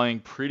been playing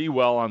pretty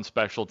well on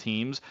special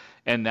teams,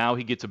 and now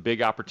he gets a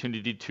big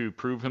opportunity to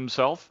prove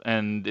himself,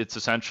 and it's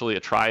essentially a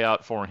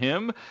tryout for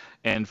him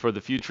and for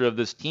the future of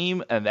this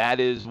team, and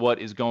that is what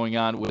is going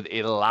on with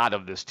a lot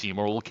of this team,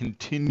 or will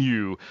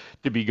continue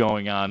to be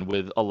going on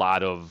with a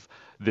lot of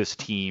this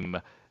team,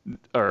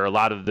 or a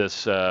lot of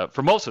this,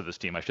 for most of this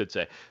team, I should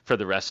say, for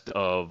the rest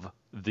of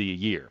the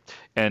year.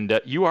 And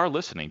you are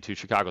listening to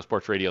Chicago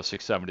Sports Radio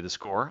 670 The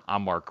Score.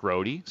 I'm Mark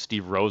Grody.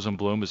 Steve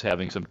Rosenblum is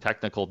having some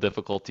technical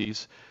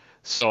difficulties,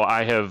 so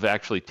I have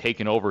actually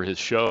taken over his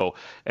show,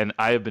 and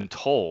I am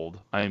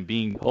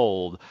being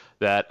told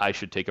that I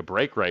should take a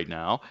break right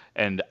now,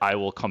 and I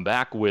will come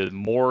back with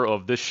more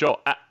of this show.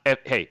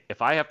 Hey,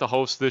 if I have to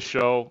host this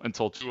show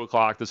until 2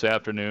 o'clock this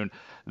afternoon,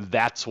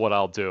 that's what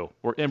I'll do.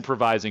 We're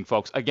improvising,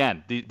 folks.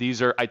 Again,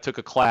 I took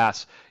a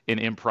class in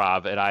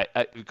improv, and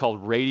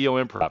called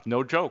radio improv.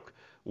 No joke.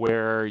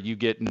 Where you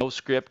get no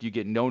script, you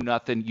get no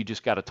nothing, you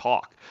just got to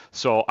talk.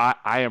 So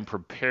I am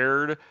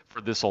prepared for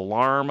this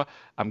alarm.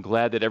 I'm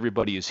glad that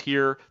everybody is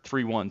here.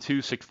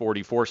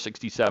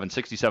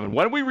 312-644-6767.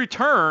 When we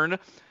return,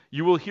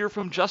 you will hear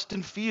from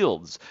Justin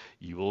Fields.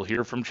 You will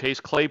hear from Chase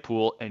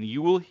Claypool, and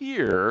you will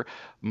hear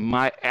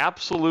my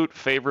absolute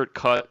favorite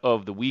cut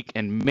of the week,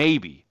 and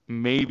maybe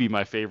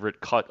my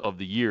favorite cut of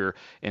the year,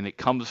 and it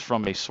comes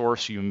from a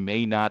source you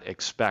may not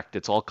expect.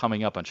 It's all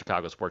coming up on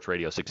Chicago Sports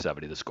Radio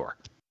 670 The Score.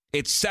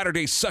 It's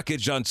Saturday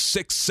Suckage on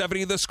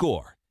 670 The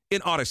Score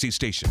in Odyssey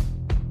Station.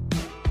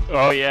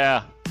 Oh,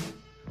 yeah.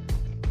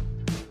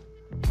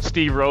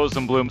 Steve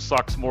Rosenblum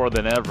sucks more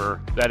than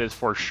ever. That is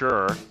for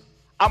sure.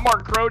 I'm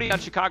Mark Grody on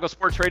Chicago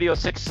Sports Radio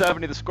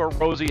 670 The Score.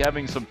 Rosie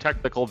having some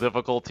technical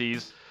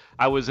difficulties.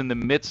 I was in the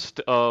midst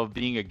of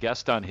being a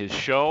guest on his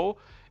show,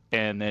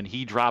 and then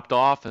he dropped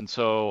off, and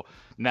so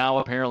now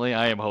apparently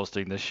I am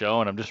hosting this show,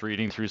 and I'm just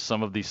reading through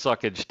some of the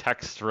suckage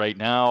texts right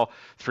now.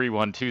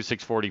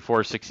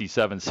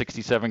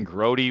 312-644-6767.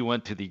 Grody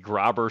went to the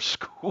Grobber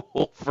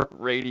School for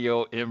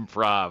Radio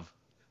Improv.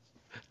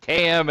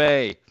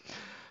 KMA.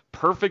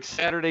 Perfect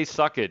Saturday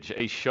Suckage,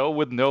 a show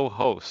with no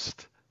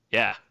host.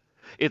 Yeah,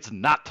 it's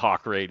not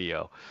talk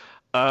radio.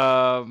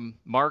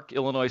 Mark,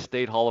 Illinois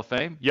State Hall of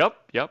Fame. Yep.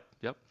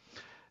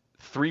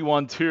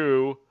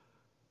 312.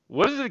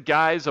 What is it,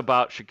 guys,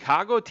 about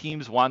Chicago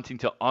teams wanting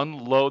to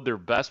unload their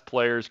best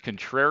players?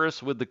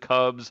 Contreras with the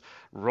Cubs,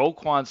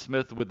 Roquan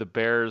Smith with the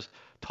Bears.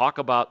 Talk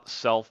about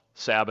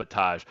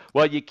self-sabotage.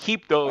 Well, you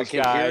keep those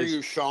guys. I can hear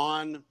you,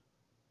 Sean.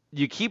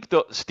 You keep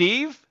the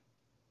Steve?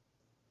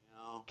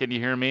 No. Can you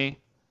hear me?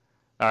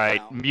 All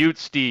right, no. Mute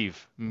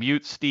Steve,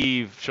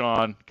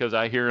 Sean, because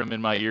I hear him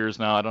in my ears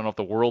now. I don't know if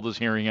the world is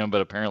hearing him,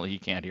 but apparently he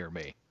can't hear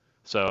me.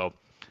 So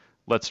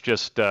let's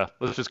just go.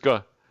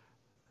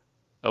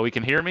 Oh, he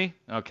can hear me?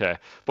 Okay.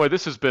 Boy,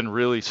 this has been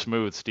really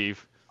smooth,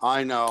 Steve.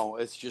 I know.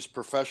 It's just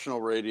professional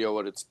radio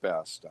at its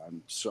best.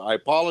 I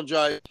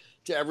apologize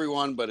to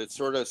everyone, but it's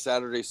sort of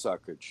Saturday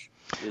Suckage.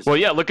 Well,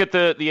 yeah, look at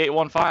the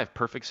 815,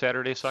 Perfect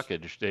Saturday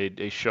Suckage,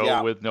 a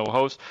show with no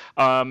host.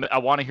 I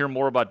want to hear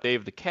more about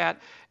Dave the Cat.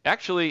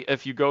 Actually,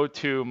 if you go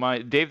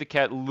to Dave the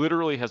Cat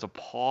literally has a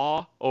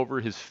paw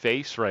over his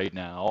face right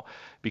now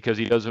because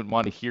he doesn't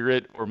want to hear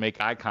it or make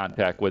eye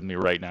contact with me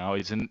right now.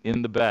 He's in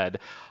the bed.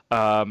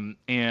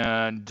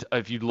 And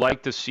if you'd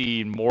like to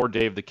see more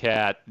Dave the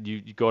Cat,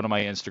 you go to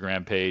my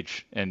Instagram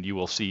page and you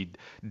will see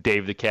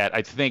Dave the Cat.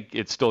 I think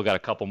it's still got a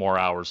couple more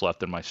hours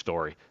left in my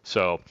story.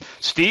 So,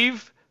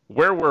 Steve,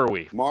 where were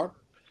we? Mark?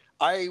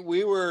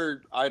 We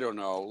were, I don't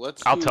know.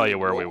 I'll tell you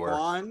where we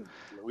were.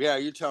 Yeah,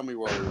 you tell me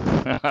where we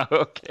were.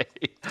 Okay.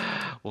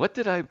 What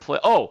did I play?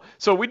 Oh,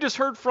 so we just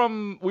heard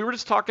we were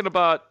just talking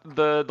about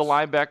the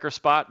linebacker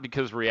spot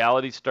because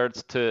reality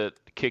starts to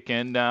kick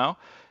in now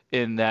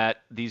in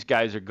that these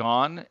guys are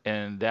gone,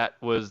 and that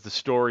was the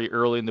story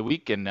early in the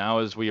week. And now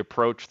as we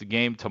approach the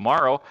game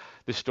tomorrow,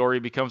 the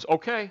story becomes,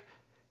 okay,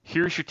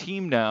 here's your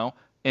team now.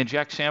 And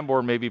Jack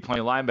Sanborn may be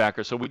playing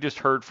linebacker. So we just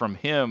heard from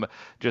him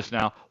just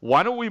now.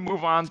 Why don't we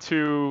move on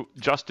to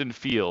Justin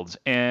Fields?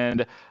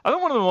 And I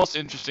think one of the most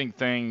interesting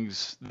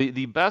things,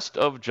 the best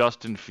of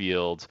Justin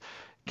Fields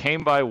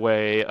came by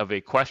way of a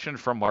question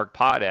from Mark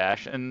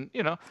Potash. And,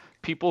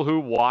 people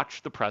who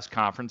watch the press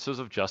conferences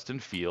of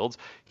Justin Fields,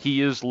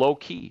 he is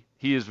low-key.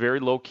 He is very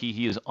low-key.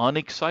 He is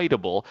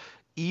unexcitable,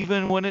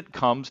 even when it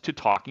comes to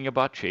talking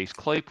about Chase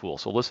Claypool.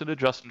 So listen to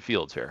Justin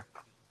Fields here.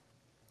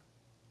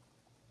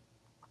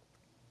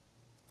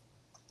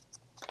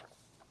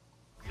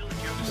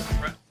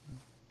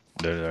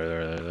 All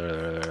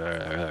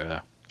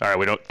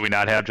right, do we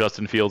not have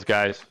Justin Fields,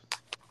 guys?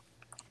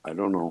 I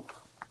don't know.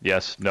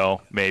 Yes,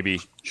 no,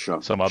 maybe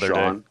some other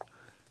Sean.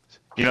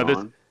 Day.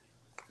 This.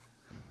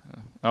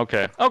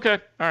 Okay, all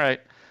right,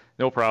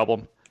 no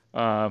problem.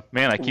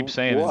 Man, I keep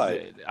saying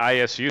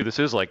ISU. This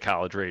is like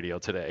college radio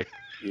today.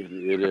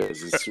 It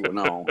is.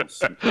 All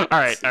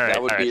right.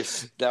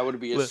 That would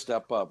be a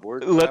step up.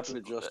 What happened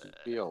to Justin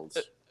Fields?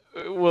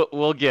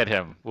 We'll get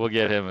him. We'll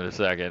get him in a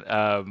second.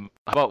 How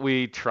about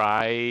we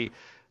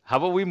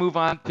move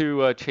on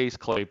to Chase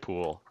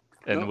Claypool,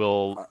 and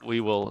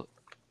we will.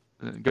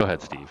 Go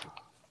ahead, Steve.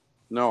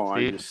 No,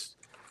 Steve?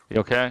 You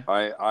okay?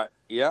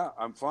 Yeah,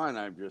 I'm fine.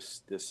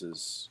 This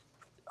is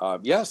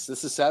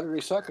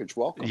Saturday Suckage.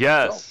 Welcome.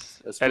 Yes.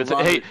 So,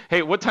 and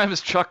hey, what time is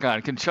Chuck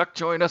on? Can Chuck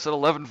join us at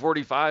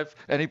 11:45?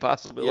 Any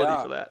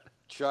possibility for that?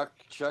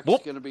 Chuck's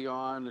going to be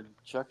on.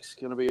 Chuck's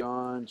going to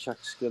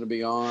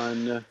be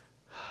on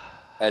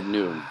at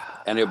noon,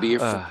 and he'll be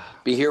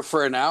here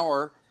for an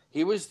hour.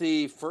 He was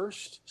the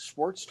first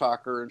sports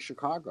talker in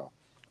Chicago.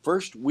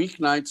 First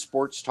weeknight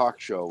sports talk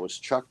show was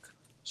Chuck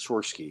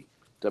Swirsky,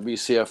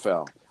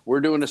 WCFL.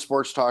 We're doing a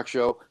sports talk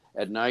show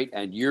at night,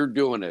 and you're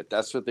doing it.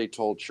 That's what they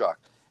told Chuck.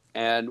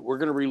 And we're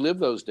going to relive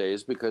those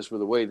days because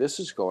with the way this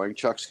is going,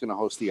 Chuck's going to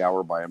host the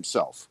hour by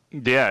himself.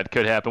 Yeah, it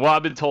could happen. Well,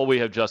 I've been told we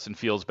have Justin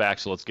Fields back,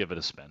 so let's give it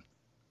a spin.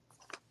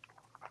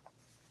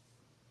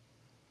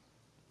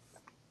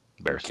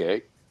 Bears.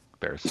 Okay.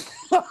 Bears.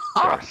 All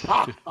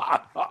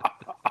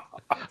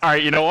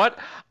right, you know what?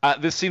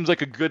 This seems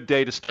like a good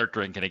day to start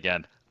drinking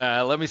again.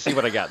 Let me see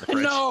what I got in the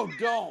fridge. No,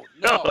 don't.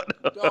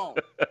 Don't.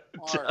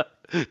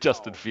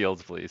 Justin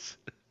Fields, please.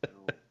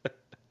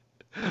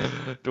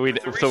 Your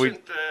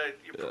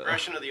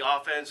progression of the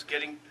offense,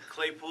 getting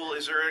Claypool,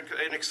 is there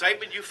an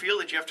excitement you feel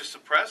that you have to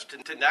suppress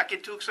to not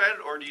get too excited,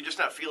 or do you just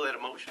not feel that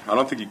emotion? I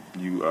don't think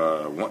you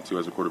want to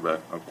as a quarterback.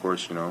 Of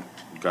course, you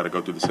got to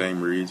go through the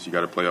same reads. You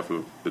got to play off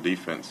of the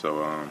defense.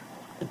 So,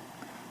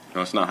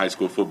 it's not high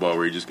school football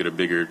where you just get a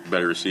bigger,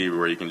 better receiver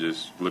where you can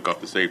just look off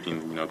the safety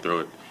and, throw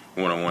it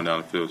one-on-one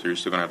down the field. So you're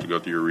still going to have to go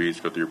through your reads,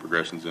 go through your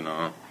progressions, and,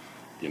 of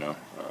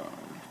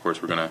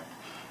course, we're going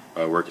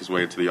to work his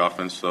way into the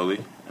offense slowly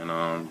and,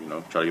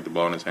 try to get the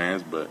ball in his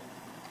hands, but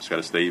just got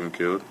to stay even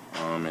keeled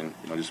and,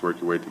 just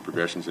work your way through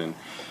progressions and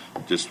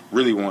just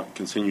really want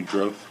continued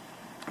growth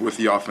with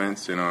the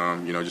offense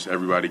and, just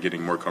everybody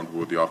getting more comfortable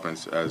with the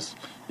offense as,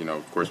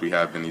 of course we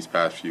have in these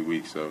past few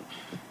weeks. So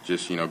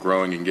just,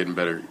 growing and getting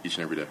better each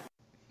and every day.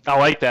 I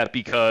like that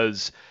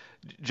because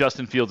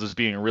Justin Fields is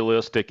being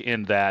realistic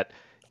in that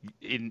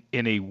in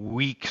a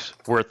week's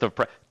worth of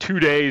 2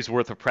 days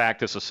worth of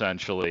practice,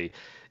 essentially,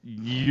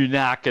 you're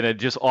not going to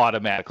just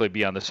automatically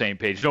be on the same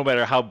page, no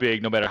matter how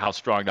big, no matter how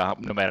strong,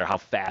 no matter how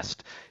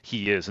fast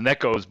he is. And that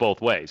goes both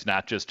ways,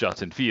 not just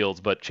Justin Fields,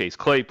 but Chase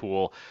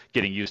Claypool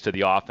getting used to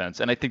the offense.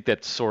 And I think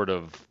that's sort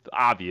of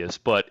obvious,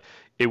 but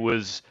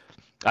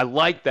I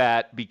like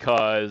that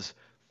because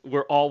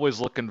we're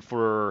always looking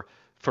for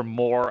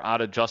more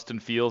out of Justin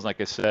Fields. Like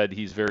I said,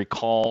 he's very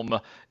calm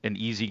and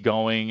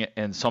easygoing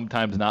and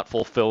sometimes not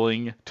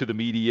fulfilling to the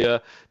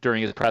media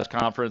during his press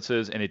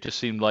conferences, and it just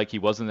seemed like he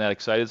wasn't that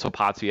excited. So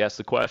Potsy asked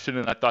the question,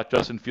 and I thought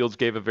Justin Fields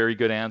gave a very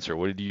good answer.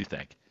 What did you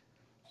think?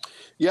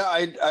 Yeah,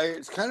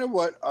 it's kind of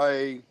what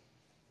I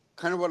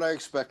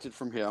expected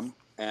from him,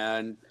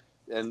 and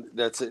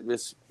that's it.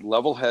 It's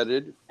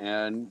level-headed,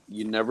 and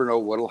you never know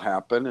what'll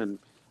happen, and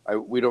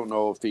we don't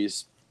know if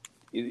he's.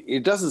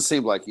 It doesn't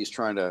seem like he's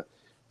trying to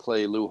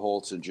play Lou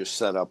Holtz and just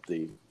set up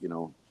the,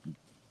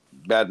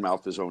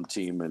 badmouth his own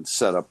team and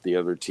set up the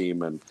other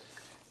team and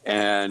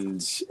then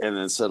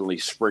suddenly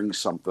spring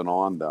something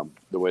on them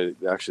the way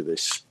actually they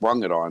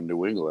sprung it on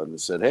New England and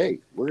said, hey,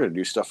 we're going to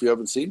do stuff you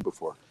haven't seen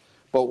before.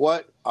 But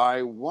what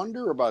I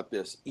wonder about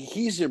this,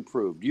 he's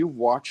improved. You've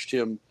watched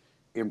him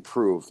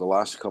improve the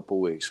last couple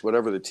of weeks,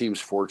 whatever the team's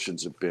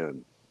fortunes have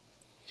been.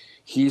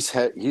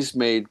 He's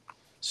made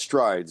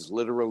strides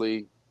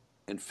literally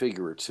and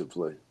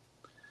figuratively.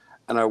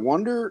 And I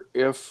wonder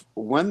if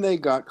when they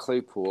got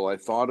Claypool, I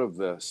thought of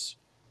this.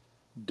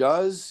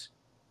 Does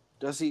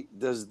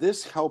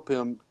this help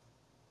him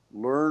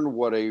learn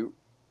what a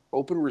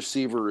open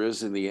receiver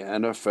is in the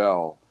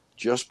NFL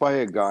just by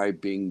a guy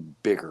being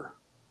bigger?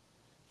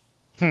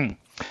 I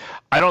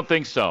don't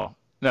think so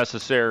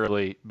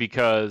necessarily,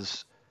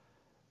 because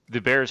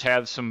the Bears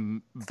have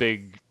some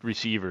big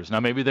receivers. Now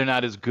maybe they're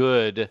not as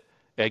good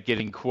at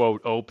getting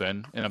quote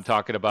open, and I'm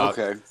talking about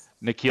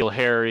N'Keal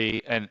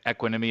Harry and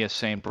Equanimeous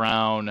St.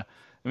 Brown. I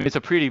mean, it's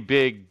a pretty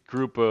big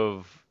group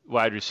of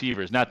wide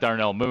receivers, not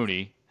Darnell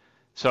Mooney.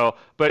 So,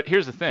 but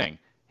here's the thing.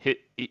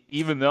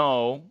 Even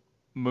though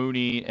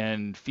Mooney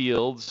and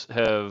Fields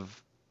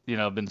have,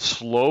 been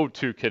slow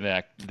to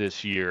connect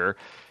this year,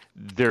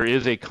 there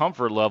is a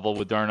comfort level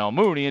with Darnell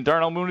Mooney, and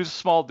Darnell Mooney's a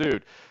small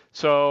dude.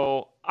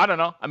 So, I don't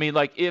know. I mean,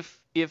 like, if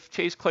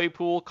Chase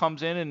Claypool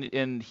comes in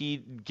and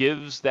he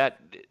gives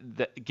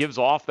gives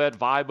off that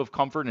vibe of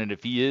comfort, and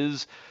if he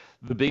is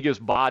the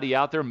biggest body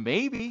out there,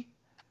 maybe,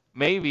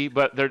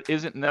 but there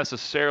isn't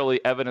necessarily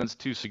evidence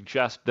to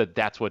suggest that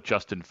that's what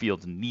Justin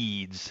Fields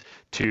needs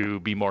to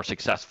be more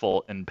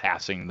successful in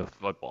passing the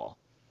football.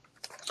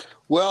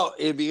 Well,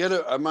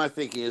 my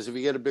thinking is if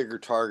you get a bigger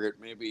target,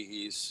 maybe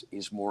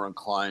he's more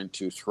inclined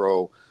to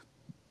throw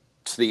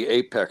to the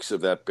apex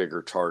of that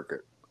bigger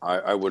target.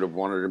 I would have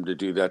wanted him to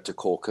do that to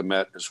Cole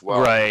Kmet as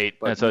well. Right.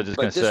 That's what I was just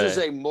going to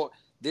say.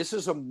 This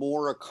is a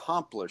more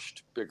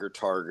accomplished bigger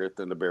target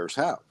than the Bears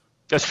have.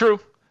 That's true.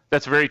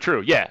 That's very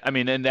true. Yeah. I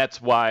mean, and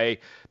that's why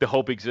the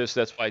hope exists.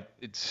 That's why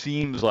it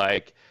seems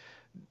like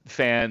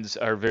fans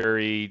are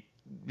very,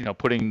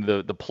 putting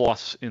the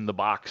plus in the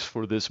box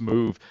for this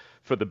move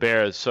for the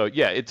Bears. So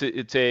yeah, it's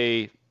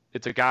a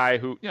guy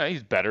who,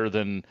 he's better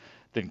than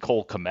than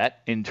Cole Kmet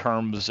in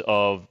terms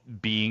of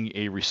being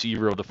a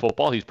receiver of the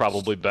football. He's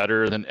probably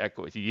better than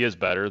he is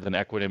better than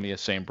Equanimeous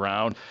St.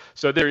 Brown.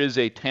 So there is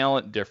a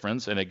talent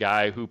difference, and a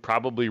guy who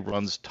probably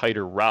runs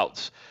tighter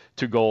routes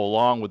to go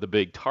along with the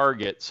big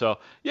target. So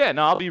yeah,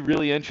 no, I'll be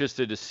really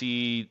interested to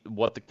see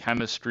what the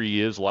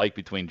chemistry is like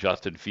between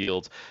Justin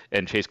Fields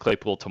and Chase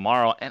Claypool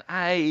tomorrow. And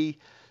I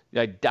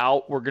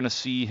doubt we're going to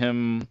see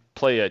him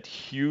play a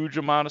huge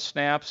amount of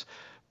snaps,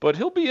 but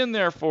he'll be in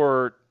there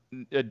for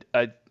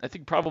I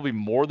think probably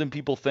more than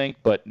people think,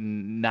 but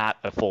not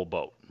a full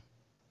boat.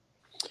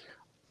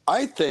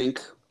 I think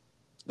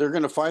they're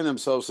going to find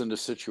themselves in a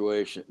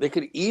situation. They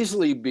could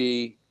easily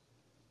be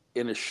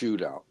in a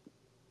shootout.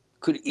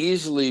 Could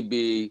easily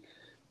be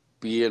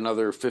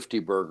another 50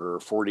 burger or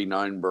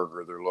 49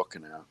 burger they're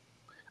looking at,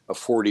 a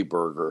 40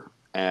 burger.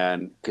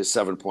 And because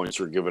 7 points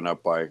were given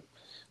up by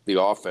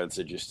the offense,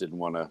 they just didn't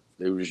want to.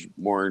 They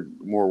were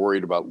more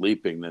worried about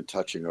leaping than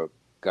touching a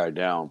guy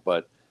down.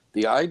 But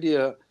the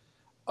idea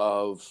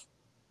of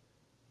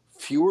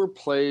fewer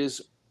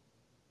plays,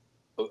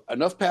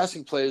 enough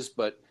passing plays,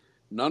 but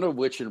none of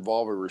which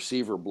involve a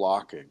receiver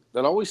blocking.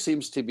 That always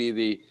seems to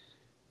be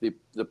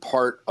the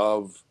part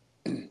of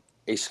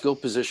a skill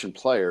position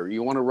player.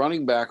 You want a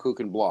running back who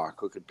can block,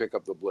 who can pick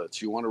up the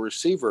blitz. You want a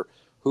receiver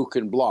who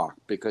can block,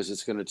 because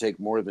it's going to take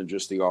more than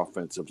just the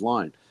offensive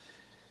line.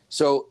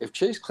 So if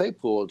Chase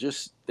Claypool,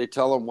 they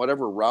tell him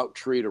whatever route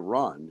tree to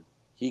run,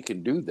 he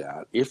can do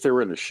that. If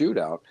they're in a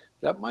shootout,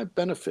 that might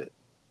benefit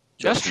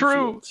Justin That's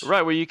true, Fields.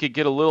 Right? Where you could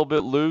get a little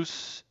bit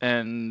loose,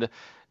 and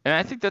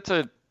I think that's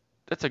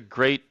a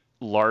great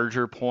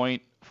larger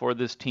point for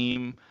this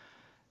team.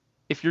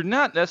 If you're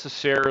not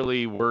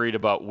necessarily worried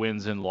about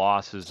wins and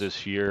losses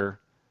this year,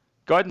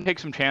 go ahead and take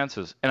some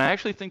chances. And I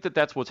actually think that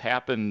that's what's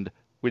happened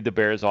with the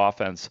Bears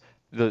offense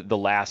the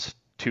last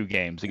two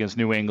games against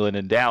New England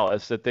and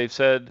Dallas, that they've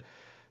said,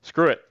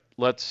 screw it.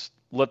 Let's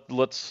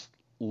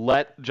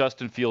let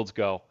Justin Fields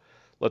go.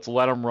 Let's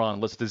let him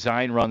run. Let's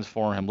design runs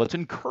for him. Let's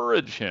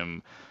encourage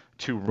him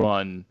to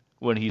run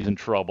when he's in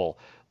trouble.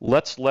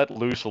 Let's let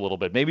loose a little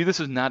bit. Maybe this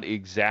is not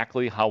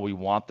exactly how we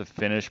want the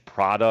finished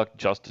product,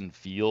 Justin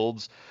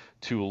Fields,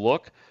 to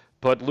look,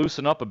 but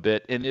loosen up a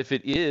bit. And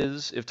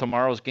if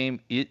tomorrow's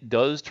game, it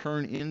does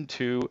turn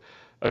into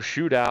a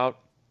shootout,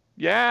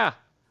 yeah,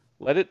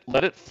 let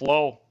it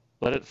flow.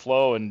 Let it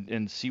flow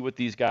and see what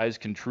these guys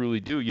can truly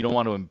do. You don't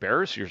want to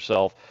embarrass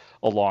yourself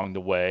along the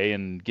way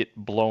and get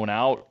blown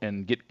out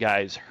and get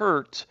guys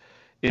hurt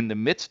in the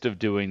midst of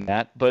doing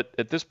that. But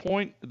at this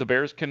point, the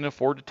Bears can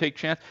afford to take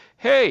chance.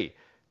 Hey,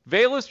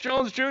 Velus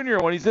Jones Jr.,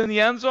 when he's in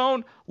the end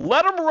zone,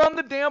 let him run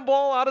the damn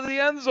ball out of the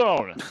end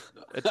zone.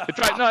 It's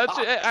right. No,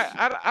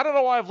 I don't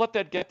know why I've let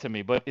that get to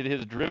me, but it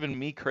has driven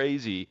me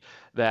crazy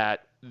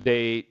that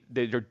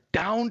they're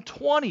down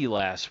 20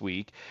 last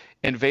week,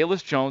 and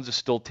Velus Jones is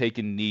still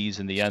taking knees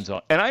in the end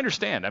zone. And I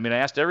understand. I mean, I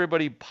asked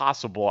everybody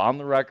possible on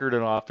the record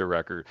and off the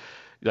record,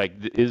 like,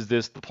 is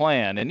this the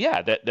plan? And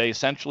yeah, that they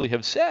essentially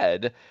have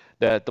said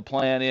that the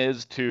plan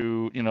is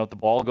to, if the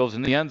ball goes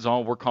in the end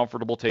zone, we're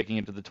comfortable taking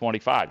it to the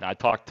 25. Now, I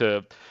talked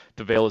to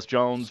Velus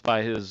Jones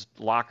by his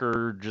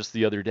locker just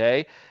the other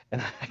day,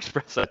 and I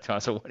expressed that to him. I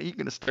said, when are you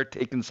going to start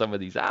taking some of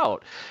these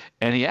out?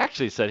 And he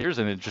actually said, here's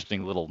an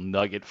interesting little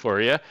nugget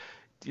for you.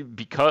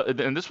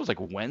 And this was like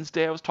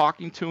Wednesday I was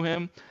talking to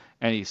him,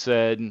 and he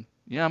said,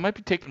 I might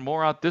be taking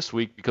more out this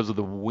week because of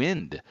the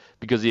wind,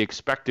 because the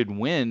expected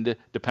wind,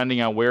 depending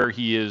on where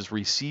he is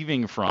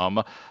receiving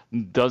from,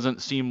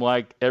 doesn't seem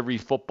like every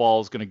football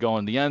is going to go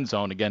in the end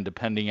zone, again,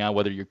 depending on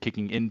whether you're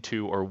kicking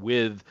into or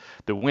with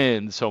the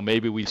wind. So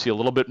maybe we see a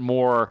little bit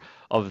more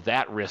of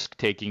that risk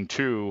taking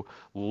too.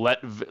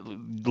 Let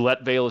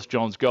Velus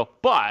Jones go.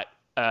 But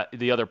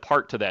the other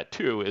part to that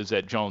too is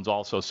that Jones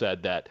also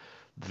said that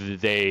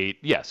they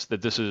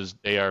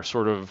are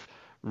sort of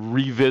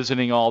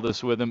revisiting all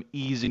this with him,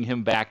 easing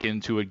him back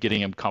into it,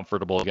 getting him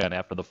comfortable again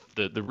after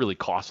the really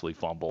costly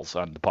fumbles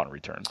on the punt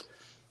return.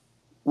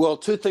 Well,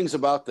 two things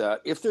about that.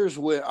 If there's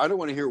wind, I don't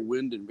want to hear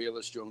wind and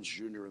Velus Jones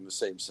Jr. in the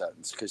same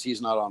sentence, because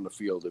he's not on the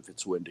field if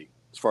it's windy,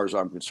 as far as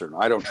I'm concerned.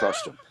 I don't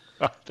trust him.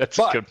 That's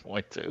a good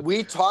point, too.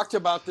 We talked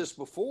about this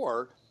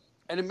before,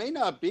 and it may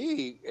not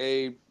be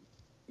a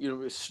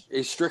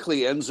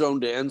strictly end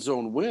zone to end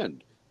zone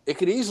wind. It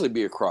could easily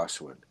be a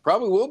crosswind.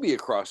 Probably will be a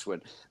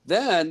crosswind.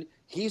 Then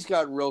he's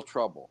got real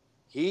trouble.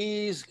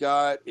 He's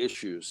got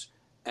issues.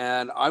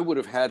 And I would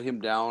have had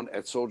him down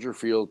at Soldier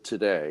Field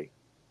today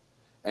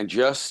and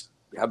just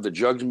have the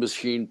jugs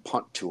machine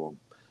punt to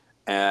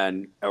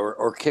him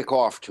or kick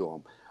off to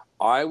him.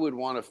 I would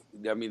want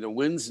to, the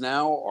winds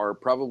now are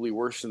probably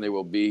worse than they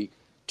will be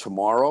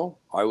tomorrow.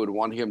 I would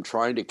want him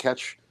trying to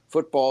catch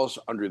footballs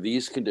under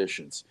these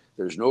conditions.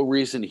 There's no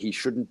reason he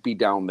shouldn't be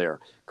down there,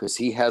 because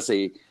he has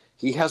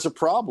a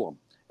problem,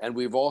 and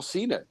we've all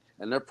seen it.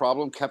 And that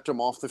problem kept him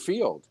off the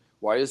field.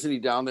 Why isn't he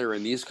down there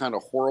in these kind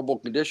of horrible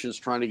conditions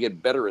trying to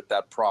get better at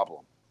that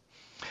problem?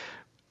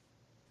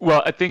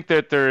 Well, I think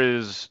that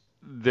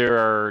there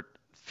are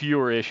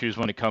fewer issues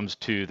when it comes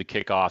to the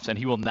kickoffs, and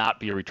he will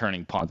not be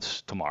returning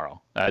punts tomorrow.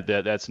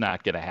 That's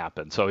not going to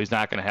happen. So he's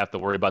not going to have to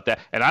worry about that.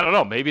 And I don't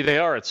know, maybe they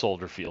are at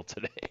Soldier Field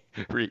today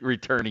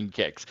returning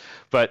kicks.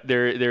 But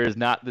there is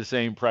not the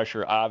same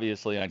pressure,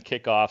 obviously, on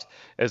kickoffs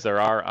as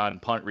there are on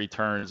punt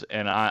returns.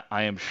 And I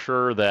am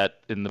sure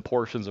that in the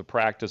portions of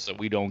practice that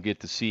we don't get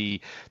to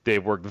see,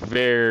 they've worked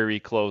very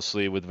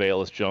closely with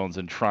Velus Jones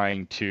in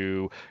trying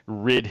to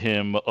rid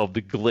him of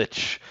the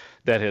glitch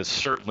that has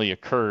certainly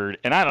occurred.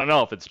 And I don't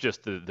know if it's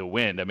just the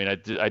wind. I mean,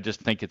 I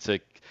just think it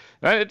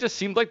just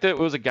seemed like that it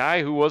was a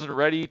guy who wasn't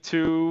ready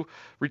to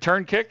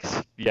return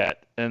kicks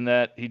yet, and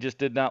that he just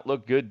did not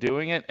look good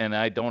doing it. And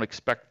I don't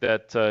expect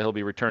that he'll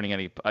be returning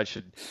any. I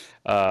should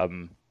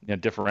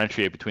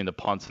differentiate between the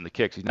punts and the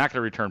kicks. He's not going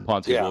to return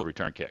punts. He will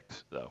return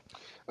kicks. So.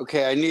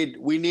 Okay,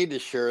 we need to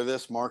share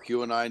this. Mark,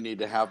 you and I need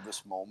to have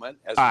this moment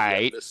as we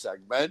have this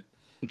segment.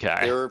 Okay.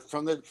 They're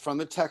from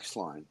the text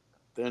line.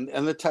 And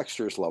the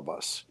texters love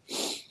us.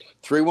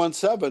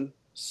 317,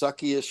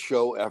 suckiest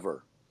show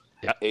ever.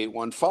 Yep.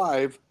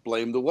 815,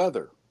 blame the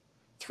weather.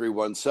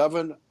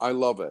 317, I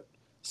love it.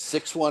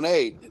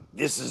 618,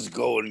 this is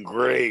going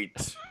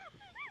great.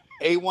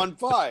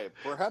 815,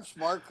 perhaps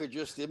Mark could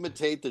just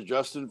imitate the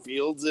Justin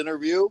Fields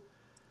interview.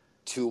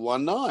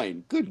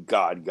 219, good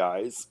God,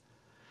 guys.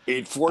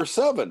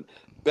 847,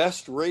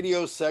 best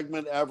radio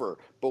segment ever.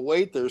 But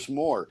wait, there's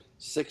more.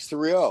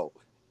 630,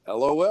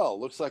 LOL,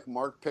 looks like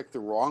Mark picked the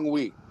wrong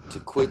week to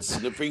quit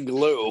sniffing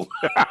glue.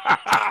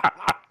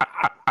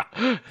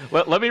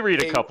 Let me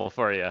read a couple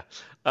for you.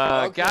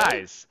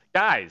 Okay.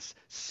 Guys,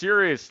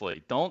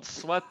 seriously, don't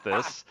sweat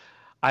this.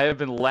 I have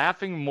been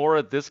laughing more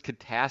at this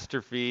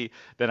catastrophe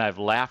than I've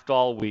laughed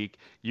all week.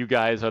 You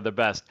guys are the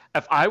best.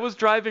 If I was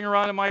driving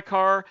around in my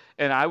car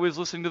and I was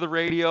listening to the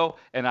radio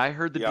and I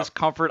heard the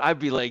discomfort, I'd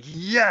be like,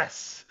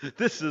 yes,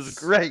 this is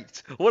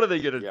great. What are they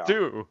going to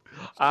do?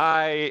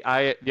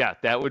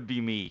 That would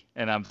be me.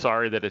 And I'm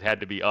sorry that it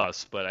had to be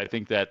us, but I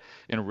think that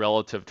in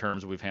relative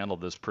terms, we've handled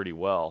this pretty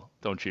well.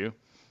 Don't you?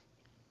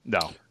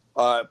 No.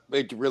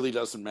 It really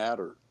doesn't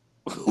matter.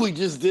 We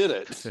just did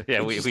it.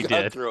 Yeah, we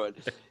got did. through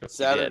it.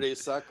 Saturday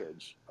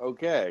suckage.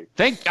 Okay.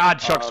 Thank God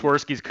Chuck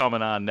Swirsky's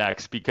coming on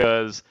next,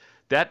 because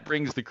that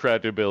brings the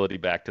credibility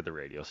back to the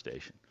radio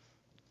station.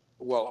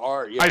 Well,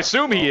 I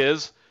assume he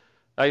is.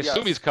 I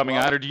assume he's coming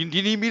on. Or do you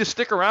need me to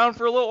stick around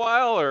for a little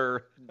while?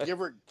 Or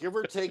give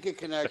or take a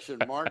connection.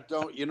 Mark,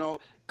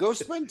 go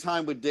spend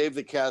time with Dave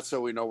the Cat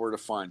so we know where to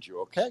find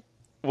you, okay?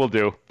 Will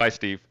do. Bye,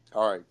 Steve.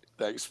 All right.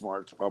 Thanks,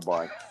 Mark.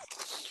 Bye-bye.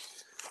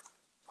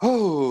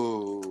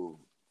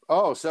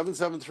 Oh,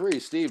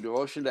 773, Steve,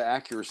 devotion to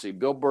accuracy.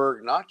 Bill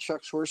Burr, not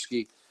Chuck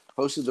Swirsky,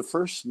 hosted the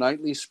first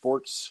nightly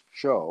sports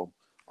show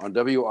on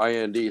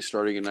WIND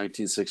starting in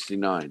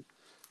 1969.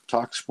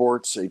 Talk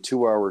Sports, a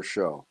 2-hour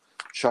show.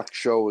 Chuck's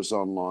show was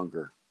on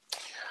longer.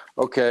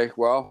 Okay,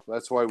 well,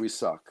 that's why we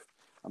suck.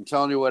 I'm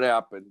telling you what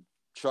happened.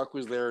 Chuck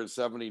was there in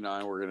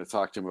 79. We're going to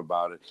talk to him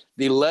about it.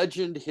 The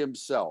legend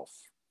himself,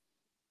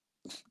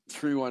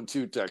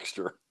 312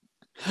 texter,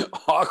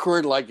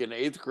 awkward like an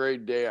 8th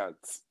grade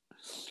dance.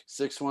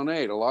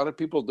 618. A lot of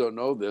people don't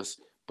know this,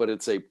 but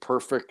it's a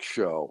perfect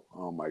show.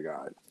 Oh, my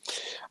God.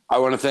 I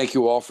want to thank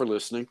you all for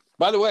listening.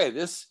 By the way,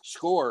 this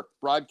score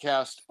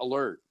broadcast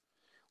alert.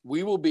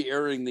 We will be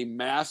airing the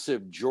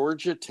massive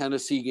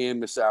Georgia-Tennessee game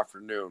this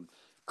afternoon.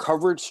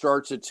 Coverage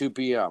starts at 2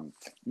 p.m.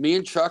 Me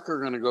and Chuck are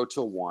going to go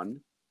till 1.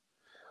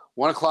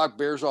 1 o'clock,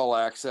 Bears All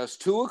Access.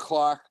 2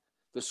 o'clock,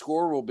 the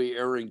score will be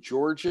airing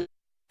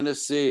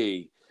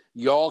Georgia-Tennessee.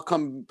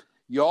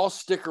 Y'all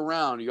stick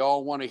around.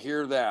 Y'all want to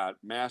hear that.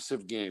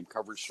 Massive game.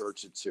 Coverage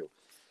starts at 2.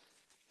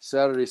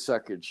 Saturday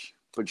suckage.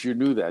 But you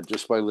knew that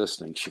just by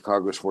listening.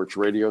 Chicago Sports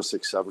Radio,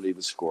 670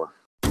 The Score.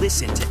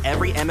 Listen to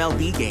every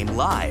MLB game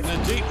live.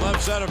 In the deep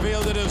left center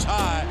field, it is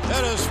high,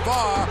 it is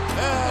far,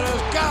 it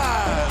is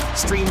gone.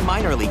 Stream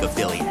minor league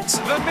affiliates.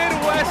 The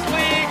Midwest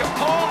League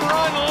home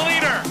run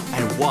leader.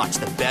 And watch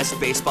the best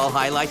baseball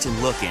highlights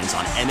and look-ins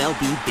on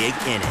MLB Big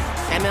Inning.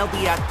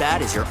 MLB At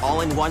Bat is your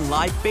all-in-one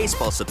live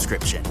baseball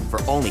subscription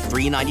for only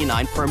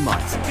 $3.99 per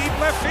month. Deep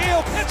left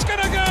field, it's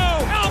gonna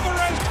go.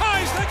 Alvarez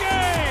ties the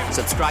game.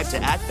 Subscribe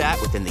to At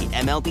Bat within the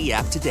MLB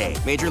app today.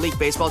 Major League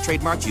Baseball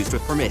trademarks used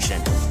with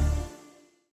permission.